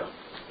answered, no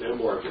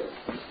more of this.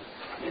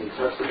 And he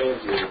touched the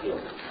man's ear and healed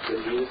him. Then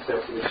Jesus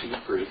said to the chief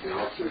priests and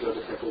officers of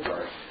the temple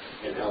guard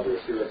and elders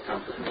who had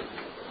come for him,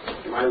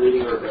 am I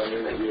leading a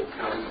rebellion that you have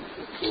come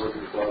with swords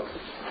and clubs?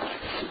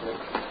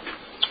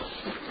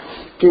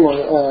 Do you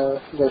want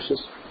verses?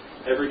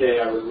 Every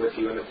day I was with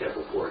you in the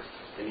temple court,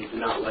 and you did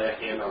not lay a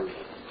hand on me.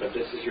 But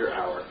this is your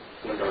hour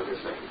when darkness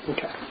reigns.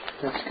 Okay,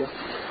 that's good.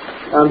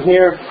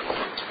 Here,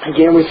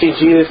 again, we see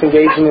Jesus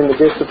engaging in the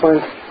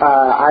discipline.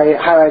 I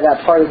highlight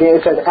that part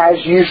again. It says, as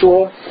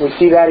usual. We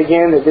see that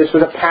again, that this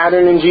was a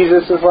pattern in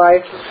Jesus'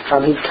 life.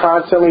 He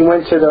constantly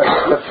went to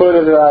the foot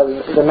of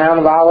the Mount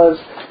of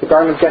Olives, the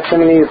Garden of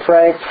Gethsemane, to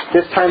pray.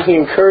 This time he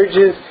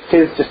encourages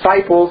his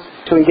disciples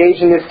to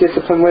engage in this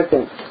discipline with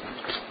him.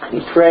 He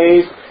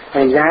prays,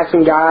 and he's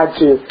asking God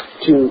to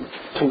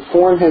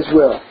conform his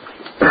will,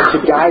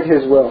 to guide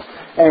his will.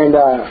 And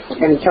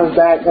he comes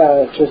back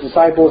to his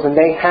disciples, and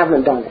they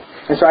haven't done it.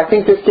 And so I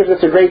think this gives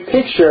us a great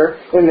picture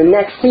in the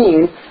next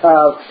scene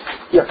of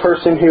a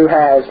person who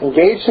has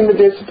engaged in the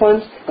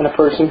disciplines and a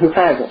person who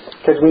hasn't.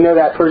 Because we know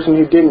that person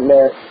who didn't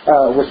there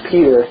was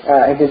Peter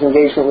in his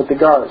engagement with the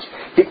guards.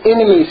 The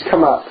enemies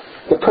come up,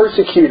 the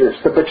persecutors,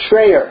 the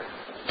betrayer.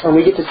 And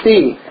we get to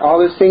see all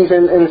those things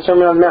in the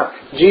Sermon on the Mount.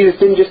 Jesus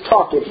didn't just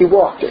talk it, he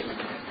walked it.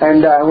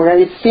 And we're going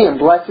to get to see him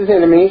bless his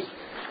enemies,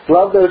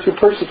 love those who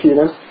persecute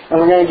him, and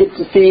we're going to get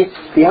to see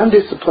the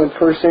undisciplined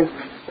person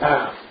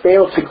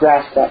fail to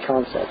grasp that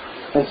concept.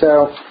 And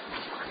so,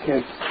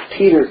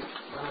 Peter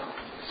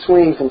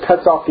swings and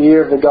cuts off the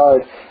ear of the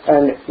guard.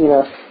 And,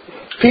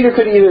 Peter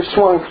could have either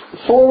swung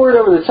forward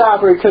over the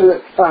top or he could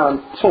have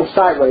swung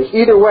sideways.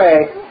 Either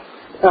way,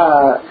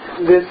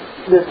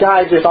 this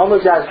guy just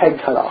almost got his head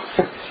cut off.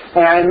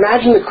 And I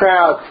imagine the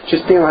crowd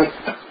just being like,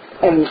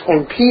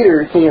 and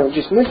Peter,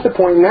 just missed the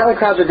point. And now the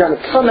crowds are going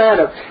to come at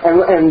him.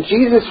 And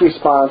Jesus'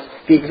 response,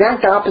 the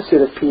exact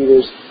opposite of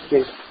Peter's,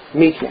 is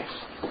meekness.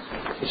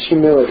 It's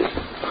humility.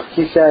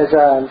 He says,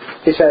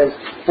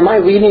 am I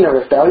leading a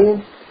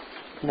rebellion?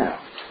 No.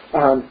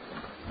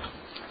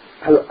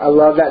 I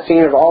love that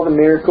scene of all the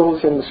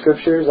miracles in the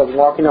scriptures of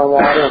walking on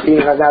water and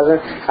feeding 5,000.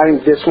 I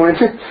think this one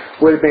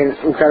would have been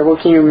incredible.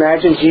 Can you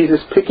imagine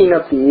Jesus picking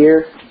up the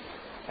ear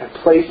and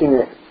placing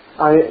it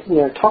on it?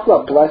 Talk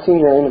about blessing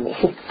your enemy.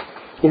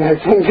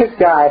 This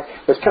guy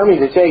was coming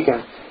to take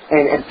him,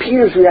 and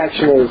Peter's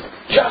reaction is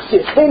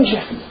justice,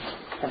 vengeance,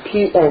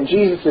 and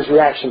Jesus'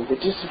 reaction, the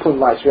disciplined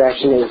life's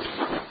reaction, is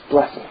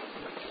blessing.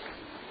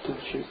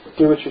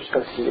 Do what you're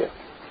supposed to do.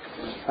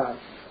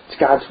 It's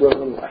God's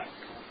will and way.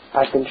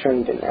 I've been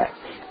trained in that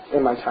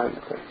in my time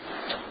with Him.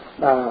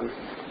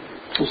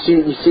 You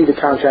see the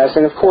contrast,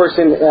 and of course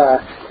in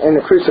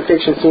the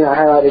crucifixion scene I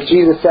highlighted,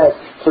 Jesus said,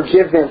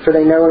 "Forgive them, for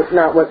they know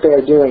not what they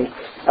are doing."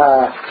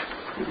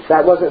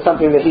 That wasn't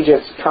something that He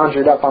just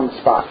conjured up on the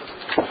spot.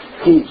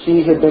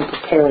 He had been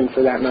preparing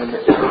for that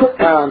moment.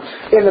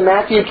 In the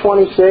Matthew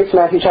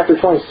chapter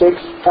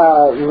 26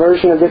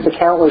 version of this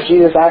account, where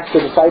Jesus asked the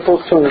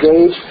disciples to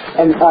engage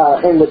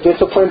in the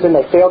disciplines and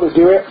they fail to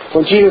do it,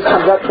 when Jesus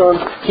comes up to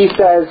them, He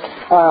says,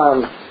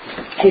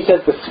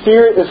 the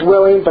spirit is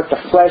willing, but the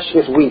flesh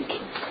is weak.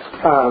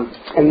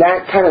 And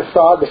that kind of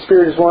thought, the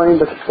spirit is willing,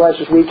 but the flesh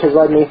is weak, has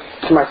led me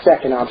to my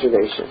second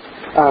observation.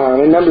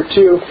 And number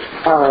two,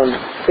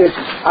 is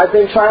I've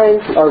been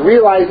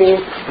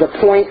realizing the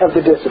point of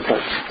the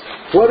discipline.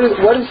 What is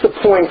the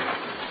point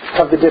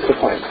of the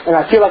discipline? And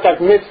I feel like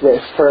I've missed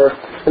this for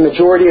the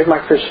majority of my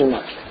Christian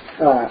life.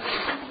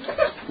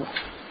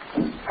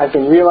 I've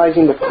been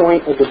realizing the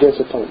point of the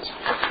disciplines.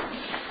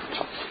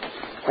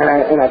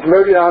 And I've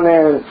wrote it on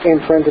there in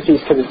parentheses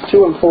because it's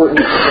too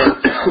important.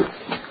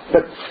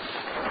 But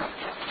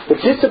the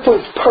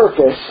discipline's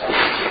purpose,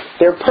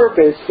 their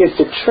purpose is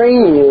to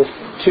train you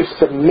to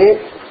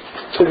submit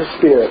to the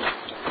Spirit,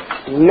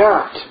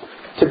 not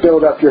to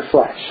build up your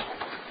flesh.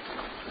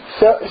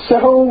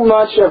 So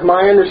much of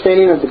my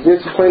understanding of the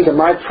disciplines and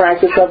my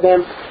practice of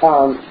them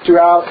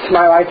throughout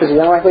my life as a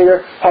young life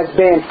leader has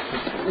been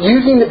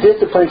using the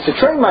disciplines to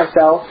train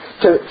myself,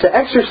 to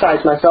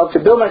exercise myself, to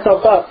build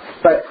myself up,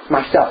 but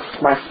myself,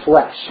 my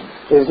flesh.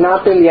 It has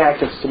not been the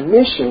act of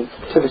submission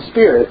to the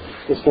Spirit.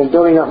 It's been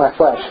building up my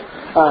flesh.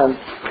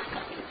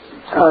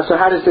 So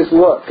how does this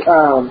look?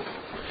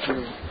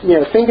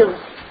 Think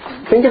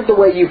of the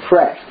way you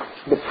pray.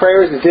 The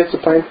prayer is a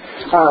discipline.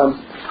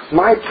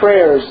 My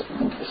prayers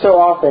so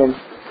often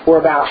were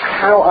about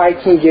how I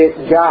can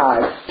get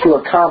God to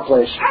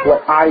accomplish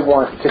what I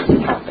want to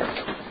see happen.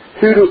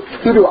 Who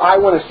do I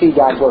want to see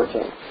God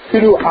working? Who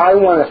do I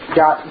want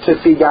to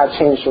see God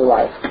change their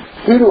life?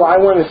 Who do I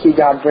want to see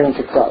God bring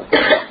to Christ?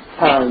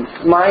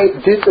 My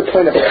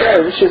discipline of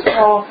prayer was just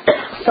all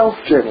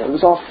self-driven. It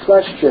was all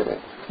flesh-driven.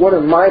 What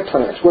are my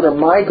plans? What are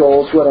my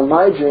goals? What are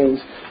my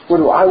dreams? What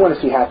do I want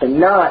to see happen?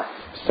 Not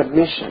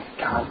submission.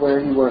 God, where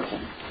are you working?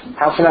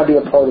 How can I be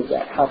a part of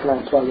that? How can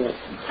I plug in?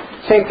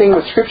 Same thing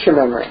with Scripture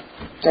memory.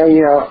 And,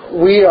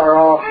 we are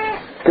all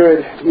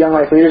good young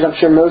life leaders. I'm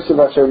sure most of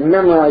us are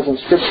memorizing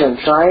Scripture and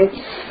trying.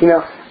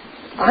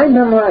 I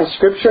memorized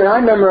Scripture, and I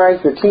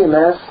memorized the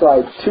TMS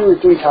like 2 or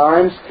 3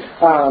 times,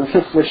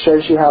 which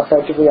shows you how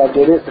effectively I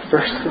did it the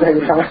first 3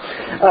 times.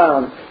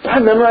 But I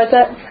memorized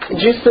that.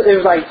 It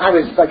was like I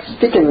was like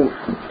sticking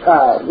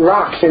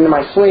rocks into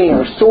my sling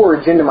or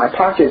swords into my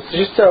pockets,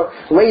 just so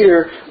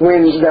later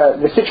when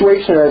the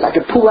situation arose, I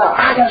could pull out,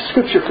 I got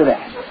Scripture for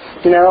that.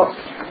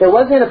 It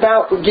wasn't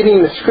about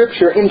getting the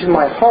Scripture into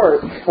my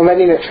heart and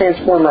letting it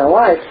transform my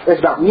life. It was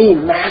about me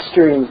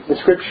mastering the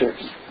Scriptures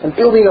and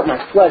building up my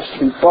flesh to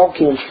be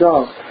bulky and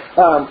strong.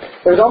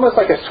 It was almost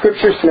like a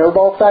Scripture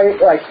snowball fight.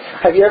 Like,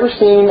 have you ever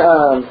seen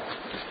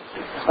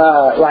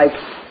like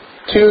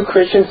 2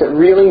 Christians that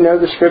really know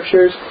the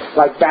Scriptures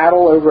like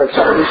battle over a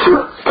tough issue,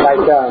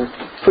 like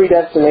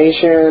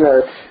predestination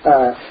or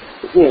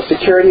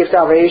security of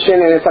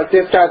salvation? And it's like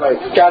this guy like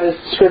got his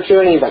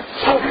Scripture and he's like,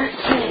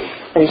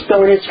 and he's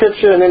throwing his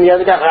Scripture, and then the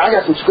other guy, I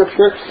got some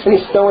Scripture, and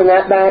he's throwing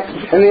that back,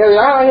 and the other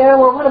guy,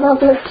 what about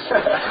this?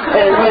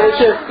 And it's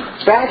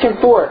just back and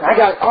forth. I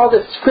got all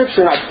this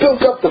Scripture, and I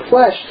built up the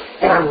flesh,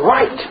 and I'm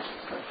right.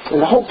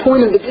 And the whole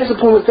point of the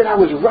discipline was that I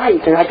was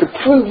right, and I could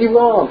prove you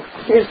wrong.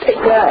 Here's,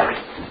 take that.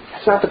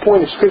 That's not the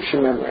point of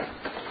Scripture memory.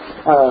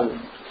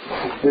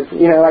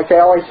 Like they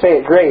always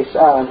say at Grace,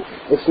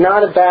 it's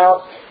not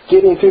about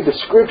getting through the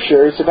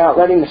Scripture, it's about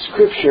letting the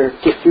Scripture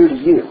get through to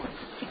you.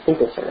 I think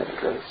they say that at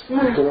Grace.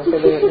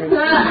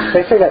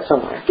 They say that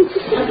somewhere.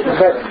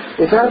 But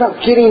it's not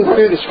about getting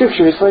through the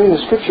Scripture, it's letting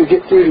the Scripture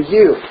get through to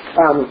you.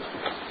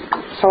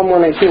 Psalm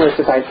 119 where it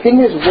says, I've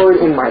hidden His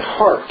Word in my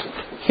heart.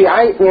 See,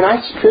 when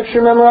I Scripture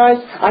memorize,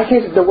 I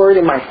hid the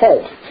Word in my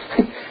head.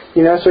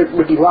 So it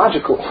would be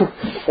logical,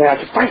 and I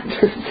could fight.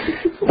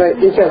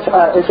 But it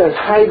says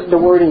hide the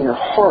word in your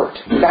heart.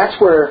 That's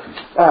where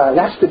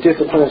that's the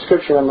discipline of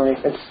Scripture memory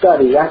and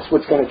study. That's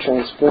what's going to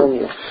transform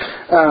you.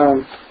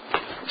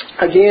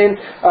 Again,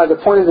 the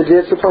point of the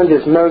discipline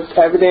is most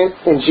evident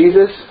in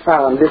Jesus.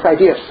 This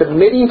idea of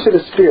submitting to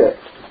the Spirit,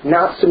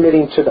 not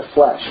submitting to the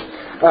flesh.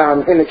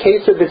 In the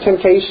case of the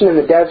temptation in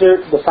the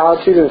desert, the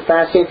solitude and the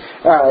fasting,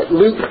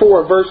 Luke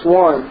 4, verse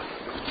 1.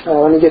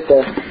 Let me get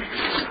there.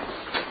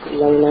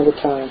 Running out of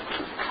time.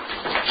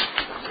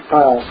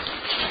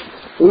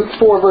 Luke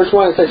 4, verse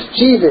 1, it says,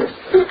 Jesus,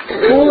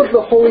 full of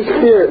the Holy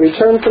Spirit,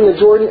 returned from the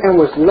Jordan and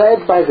was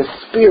led by the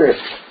Spirit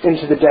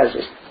into the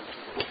desert.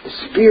 The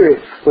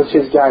Spirit was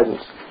His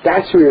guidance.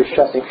 That's who He was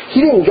trusting.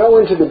 He didn't go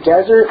into the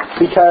desert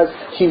because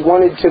He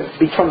wanted to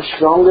become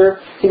stronger.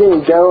 He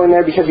didn't go in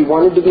there because He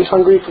wanted to be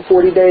hungry for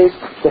 40 days.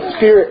 The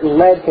Spirit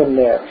led Him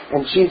there.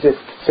 And Jesus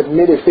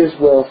submitted His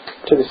will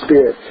to the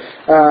Spirit.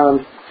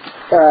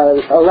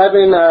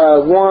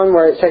 11:1,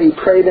 where it said He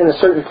prayed in a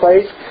certain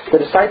place, the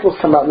disciples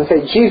come up and say,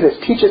 Jesus,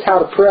 teach us how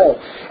to pray.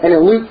 And in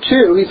Luke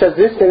 2, He says,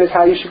 this then is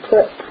how you should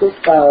pray.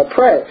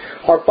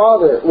 Our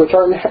Father, which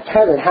art in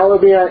heaven,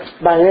 hallowed be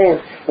thy name.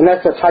 And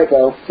that's a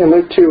typo. In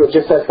Luke 2, it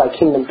just says, thy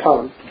kingdom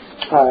come.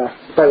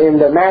 But in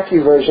the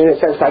Matthew version, it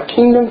says, thy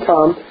kingdom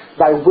come,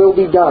 thy will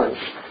be done.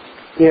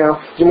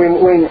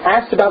 When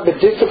asked about the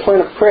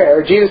discipline of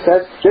prayer, Jesus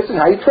says, this is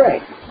how you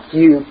pray.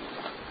 You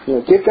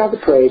give God the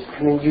praise,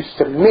 and then you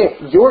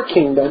submit your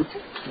kingdom,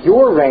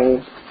 your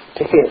reign,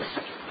 to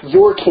His.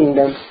 Your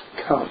kingdom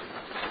come.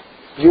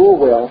 Your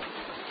will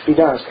be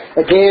done.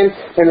 Again,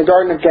 in the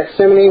Garden of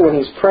Gethsemane, when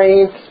He's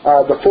praying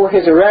before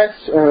His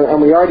arrest,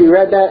 and we already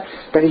read that,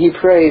 but He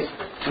prays,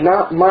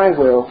 not my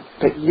will,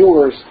 but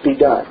yours be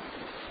done.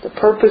 The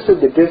purpose of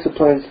the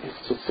disciplines is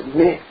to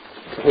submit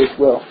to His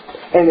will.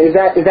 And is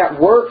that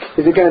work?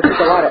 Is it going to take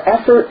a lot of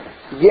effort?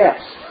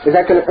 Yes. Is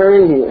that going to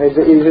earn you? Is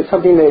it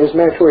something that is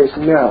meritorious?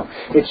 No.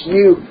 It's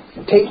you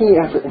taking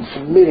the effort and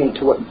submitting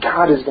to what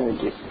God is going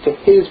to do, to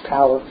His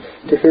power,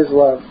 to His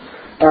love.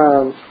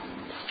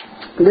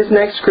 This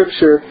next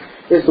scripture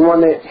is the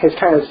one that has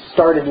kind of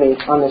started me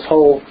on this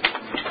whole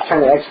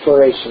kind of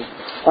exploration.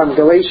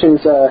 Galatians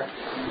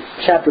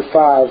chapter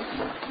 5,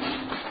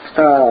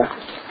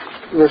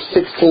 verse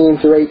 16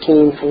 through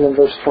 18, and then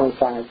verse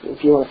 25.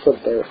 If you want to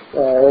flip there.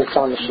 It's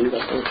on the sheet,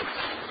 I think.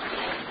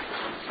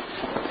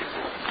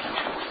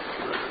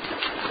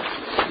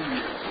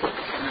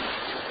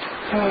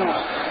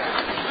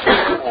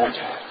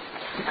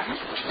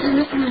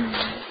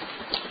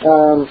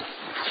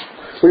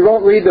 We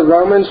won't read the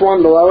Romans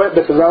one below it,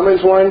 but the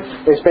Romans one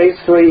is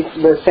basically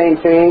the same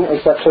thing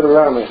except for the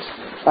Romans.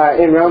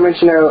 In Romans,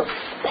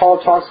 Paul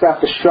talks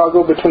about the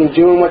struggle between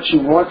doing what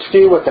you want to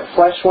do, what the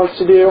flesh wants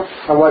to do,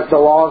 and what the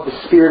law of the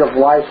Spirit of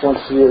life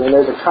wants to do. And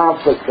there's a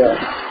conflict there.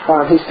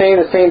 He's saying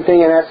the same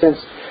thing in essence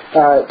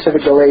to the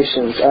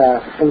Galatians.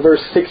 In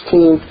verse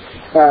 16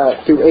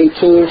 through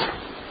 18,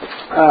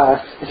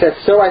 it says,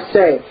 so I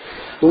say,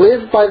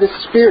 live by the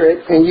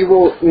Spirit, and you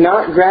will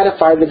not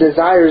gratify the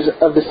desires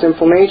of the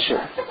sinful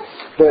nature.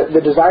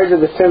 The desires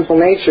of the sinful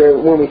nature,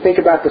 when we think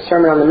about the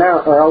Sermon on the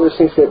Mount, are all those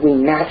things that we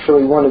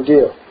naturally want to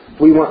do.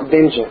 We want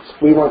vengeance.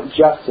 We want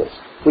justice.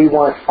 We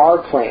want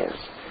our plans.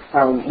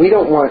 We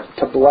don't want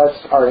to bless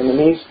our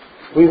enemies.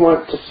 We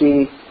want to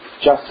see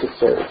justice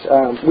served.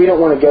 We don't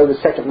want to go the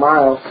second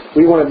mile.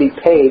 We want to be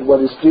paid what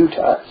is due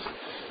to us.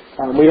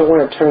 We don't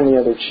want to turn the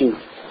other cheek.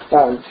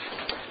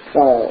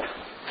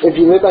 If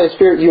you live by the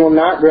Spirit, you will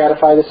not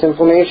gratify the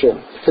sinful nature.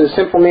 For the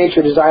sinful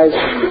nature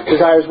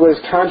desires what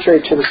is contrary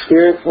to the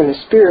Spirit, and the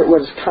Spirit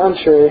what is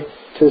contrary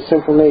to the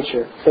sinful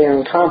nature. They are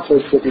in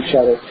conflict with each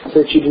other,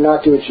 so that you do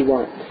not do what you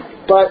want.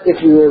 But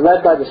if you are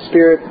led by the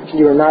Spirit,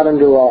 you are not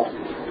under law.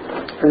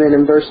 And then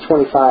in verse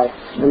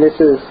 25, and this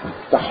is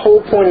the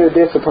whole point of the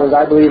disciplines,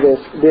 I believe, is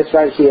this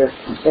right here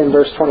in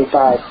verse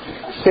 25.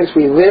 Since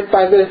we live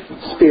by the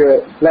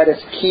Spirit, let us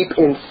keep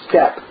in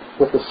step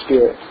with the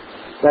Spirit.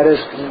 Let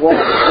us walk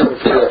in the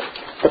Spirit.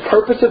 The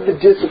purpose of the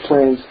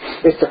disciplines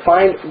is to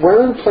find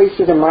where are the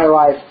places in my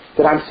life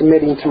that I'm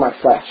submitting to my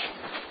flesh.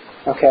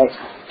 Okay?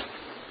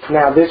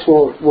 Now this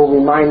will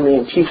remind me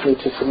and teach me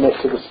to submit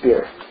to the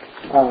Spirit.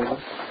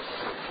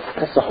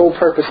 That's the whole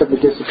purpose of the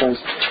disciplines.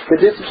 The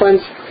disciplines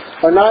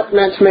are not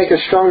meant to make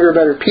us stronger or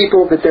better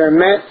people, but they're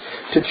meant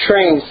to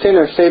train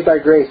sinners saved by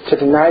grace to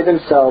deny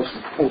themselves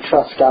and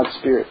trust God's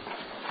Spirit.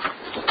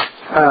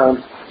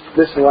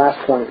 This is the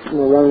last point.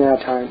 We're running out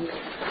of time.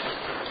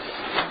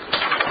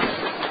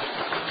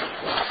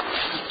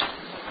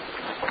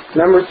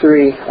 Number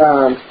 3,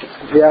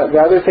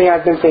 the other thing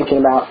I've been thinking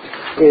about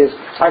is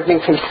I've been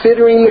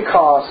considering the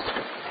cost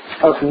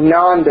of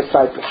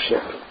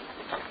non-discipleship.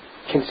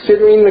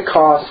 Considering the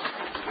cost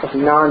of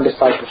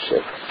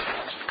non-discipleship.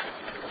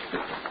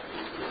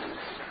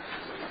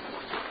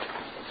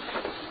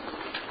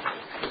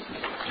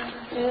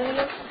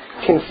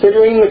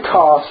 Considering the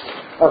cost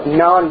of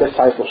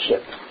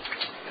non-discipleship.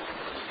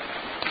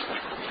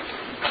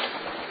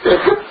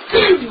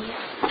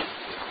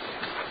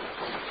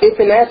 if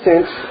in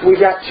essence, we've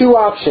got two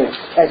options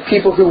as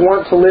people who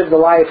want to live the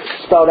life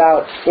spelled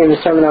out in the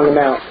Sermon on the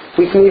Mount.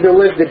 We can either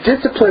live the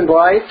disciplined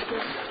life,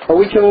 or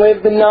we can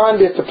live the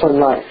non-disciplined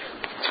life.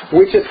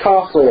 Which is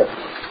costlier?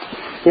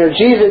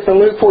 Jesus in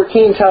Luke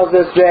 14 tells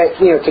us that,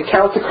 to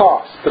count the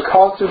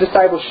cost of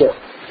discipleship.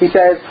 He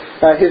says,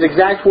 his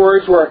exact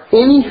words were,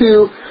 "Any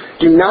who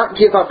do not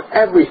give up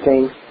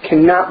everything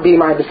cannot be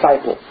my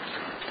disciple."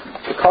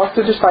 The cost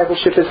of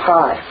discipleship is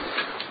high.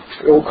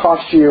 It will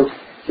cost you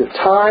your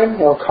time.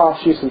 It will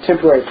cost you some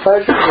temporary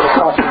pleasure. It will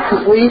cost you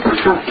sleep.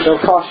 It will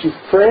cost you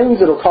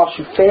friends. It will cost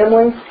you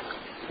family.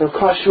 It will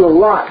cost you a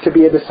lot to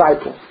be a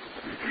disciple.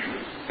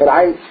 But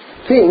I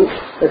think,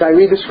 as I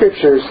read the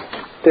Scriptures,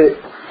 that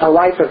a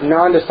life of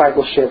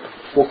non-discipleship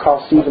will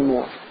cost even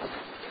more.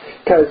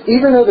 Because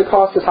even though the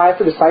cost is high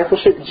for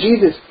discipleship,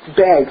 Jesus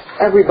begs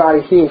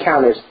everybody He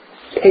encounters,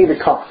 pay the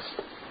cost.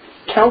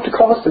 Count the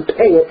cost and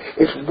pay it.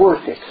 It's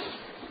worth it.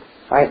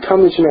 I have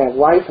come that you may have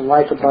life and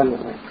life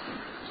abundantly.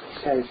 He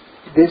says,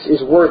 this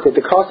is worth it.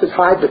 The cost is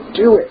high, but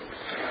do it.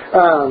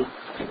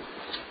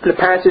 The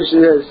passage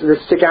that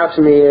stick out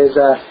to me is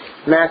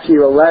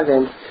Matthew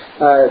 11,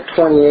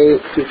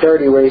 28 through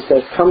 30, where He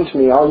says, "Come to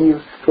me, all you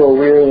who are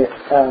weary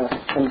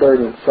and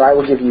burdened, for I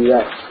will give you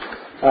rest."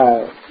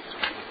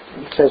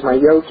 It says, "My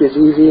yoke is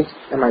easy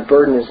and my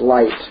burden is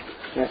light."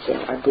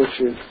 I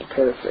butchered the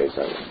paraphrase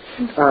of it.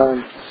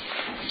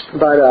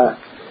 But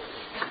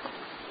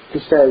He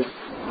says,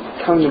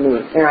 "Come to me."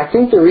 And I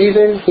think the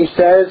reason He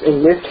says,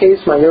 in this case,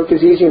 my yoke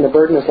is easy and the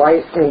burden is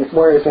light, and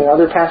whereas in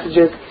other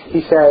passages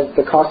He says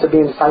the cost of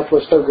being a disciple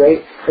is so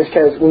great, is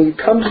because when you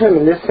come to Him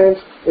in this sense,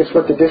 it's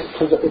what the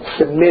disciplines, it's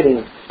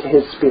submitting to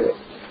His Spirit.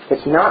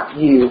 It's not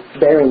you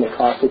bearing the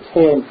cost, it's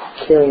Him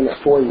carrying it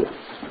for you.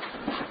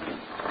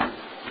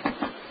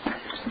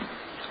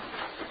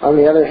 On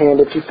the other hand,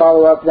 if you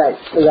follow up that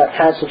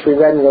passage we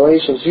read in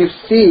Galatians, you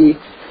see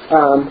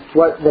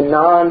what the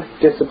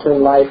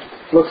non-disciplined life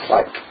looks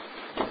like.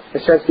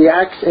 It says the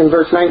acts in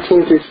verse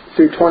 19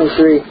 through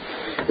 23.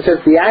 It says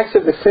the acts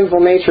of the sinful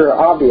nature are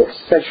obvious: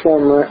 sexual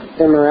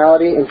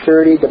immorality,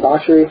 impurity,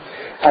 debauchery,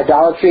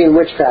 idolatry, and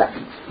witchcraft.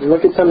 And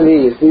look at some of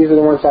these. These are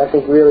the ones that I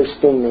think really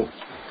sting me: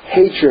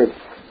 hatred,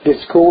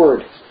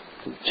 discord,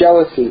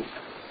 jealousy,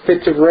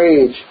 fits of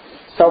rage,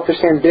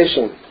 selfish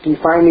ambition. Do you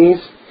find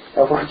these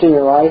at work in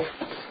your life?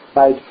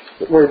 Like,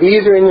 where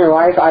these are in your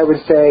life, I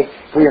would say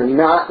we are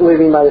not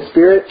living by the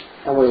Spirit,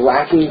 and we're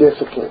lacking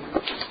discipline.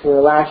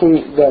 We're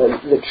lacking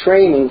the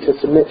training to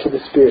submit to the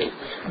Spirit.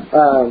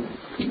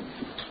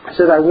 It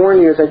says, "I warn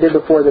you, as I did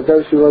before, that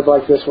those who live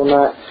like this will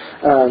not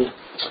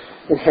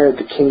inherit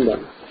the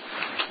kingdom."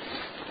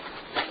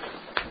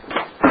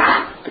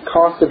 The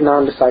cost of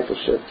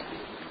non-discipleship.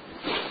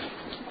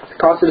 The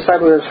cost of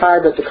discipleship is high,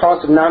 but the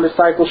cost of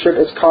non-discipleship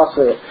is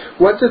costly.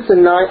 What does the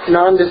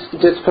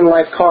non-disciplined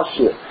life cost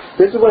you?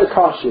 This is what it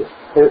costs you.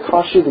 It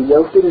costs you the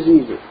yoke that is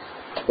easy.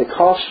 It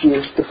costs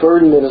you the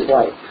burden that is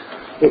light.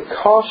 It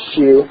costs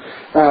you.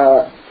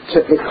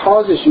 It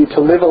causes you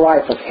to live a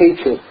life of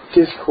hatred,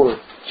 discord,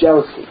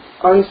 jealousy,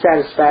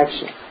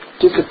 unsatisfaction,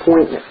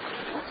 disappointment.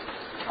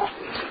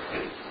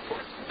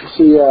 You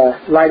see,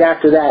 right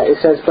after that, it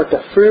says, "But the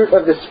fruit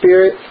of the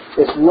Spirit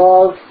is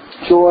love,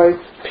 joy,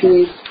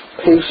 peace,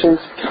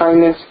 patience,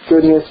 kindness,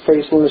 goodness,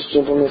 faithfulness,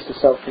 gentleness, and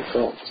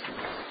self-control."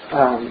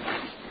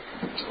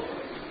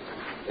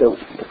 The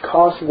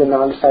cost of the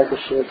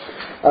non-discipleship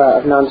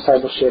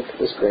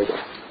is greater.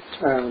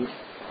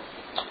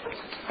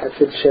 I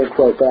could share a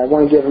quote, but I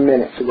want to give a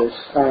minute for this.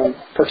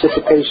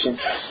 Participation.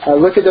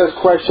 Look at those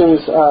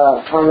questions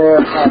on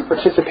there.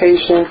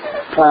 Participation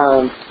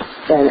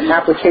and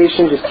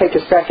application. Just take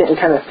a second and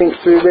kind of think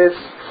through this.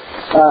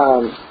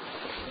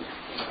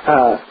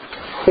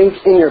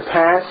 Think in your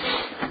past.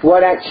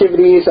 What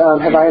activities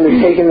have I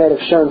undertaken that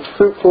have shown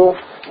fruitful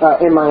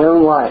in my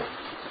own life?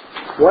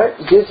 What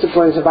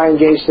disciplines have I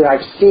engaged that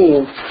I've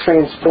seen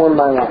transform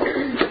my life?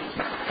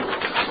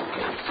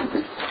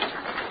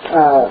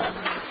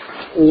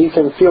 You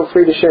can feel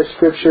free to share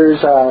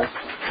scriptures,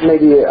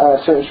 maybe a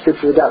certain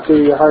scripture that got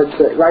through your heart,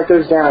 but write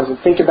those down and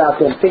think about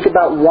them. Think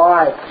about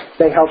why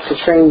they helped to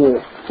train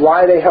you,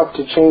 why they helped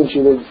to change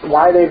you,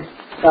 why they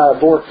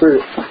bore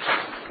fruit.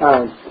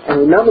 And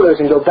remember those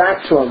and go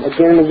back to them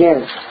again and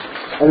again.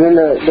 And then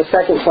the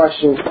second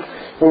question,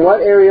 in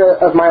what area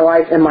of my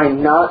life am I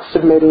not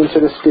submitting to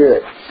the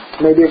Spirit?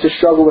 Maybe it's a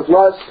struggle with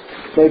lust.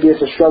 Maybe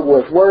it's a struggle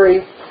with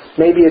worry.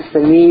 Maybe it's the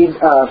need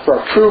for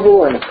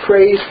approval and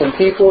praise from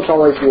people to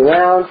always be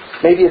around.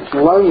 Maybe it's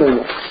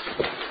loneliness.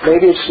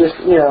 Maybe it's just,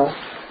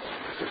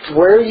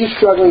 where are you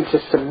struggling to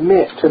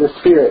submit to the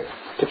Spirit,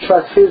 to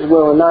trust His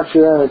will and not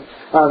your own?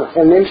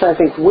 And then try to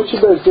think, which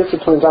of those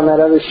disciplines on that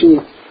other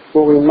sheet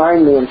will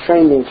remind me and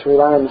train me to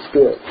rely on the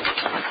Spirit?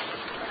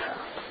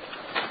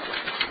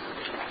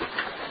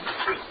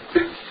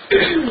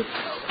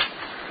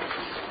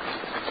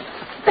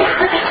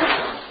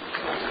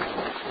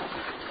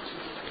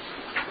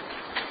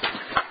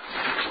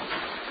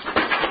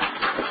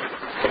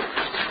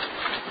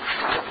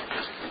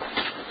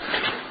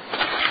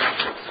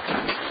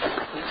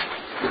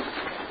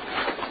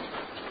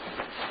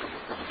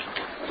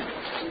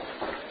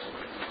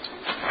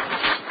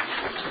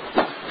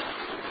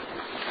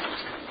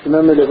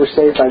 remember that we're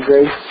saved by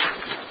grace,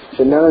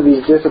 that none of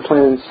these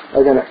disciplines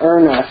are going to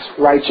earn us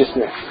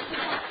righteousness.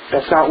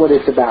 That's not what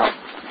it's about.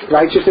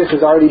 Righteousness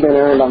has already been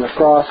earned on the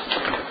cross.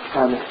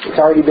 It's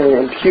already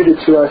been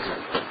imputed to us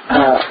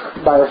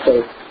by our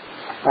faith.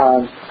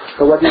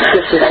 But what these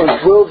disciplines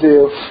will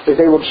do is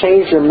they will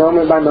change your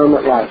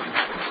moment-by-moment life.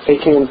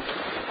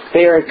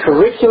 They are a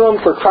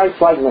curriculum for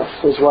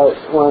Christ-likeness, is what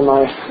one of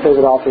my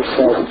favorite authors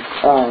said.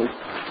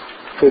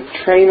 To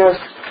train us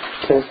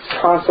to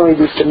constantly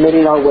be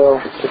submitting our will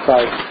to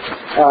Christ.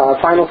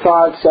 Final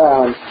thoughts.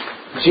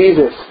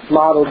 Jesus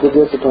modeled the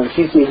disciplines.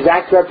 He's the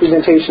exact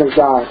representation of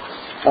God.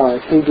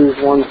 Hebrews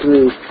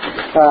 1:3.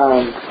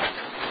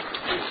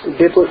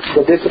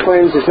 The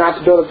disciplines is not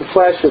to build up the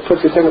flesh, but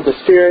puts us in with the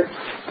Spirit.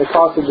 The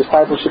cost of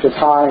discipleship is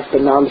high,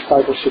 but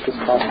non-discipleship is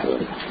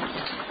costly.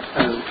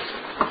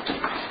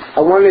 I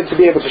wanted to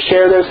be able to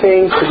share those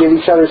things, to give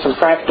each other some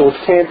practical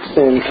tips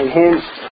and hints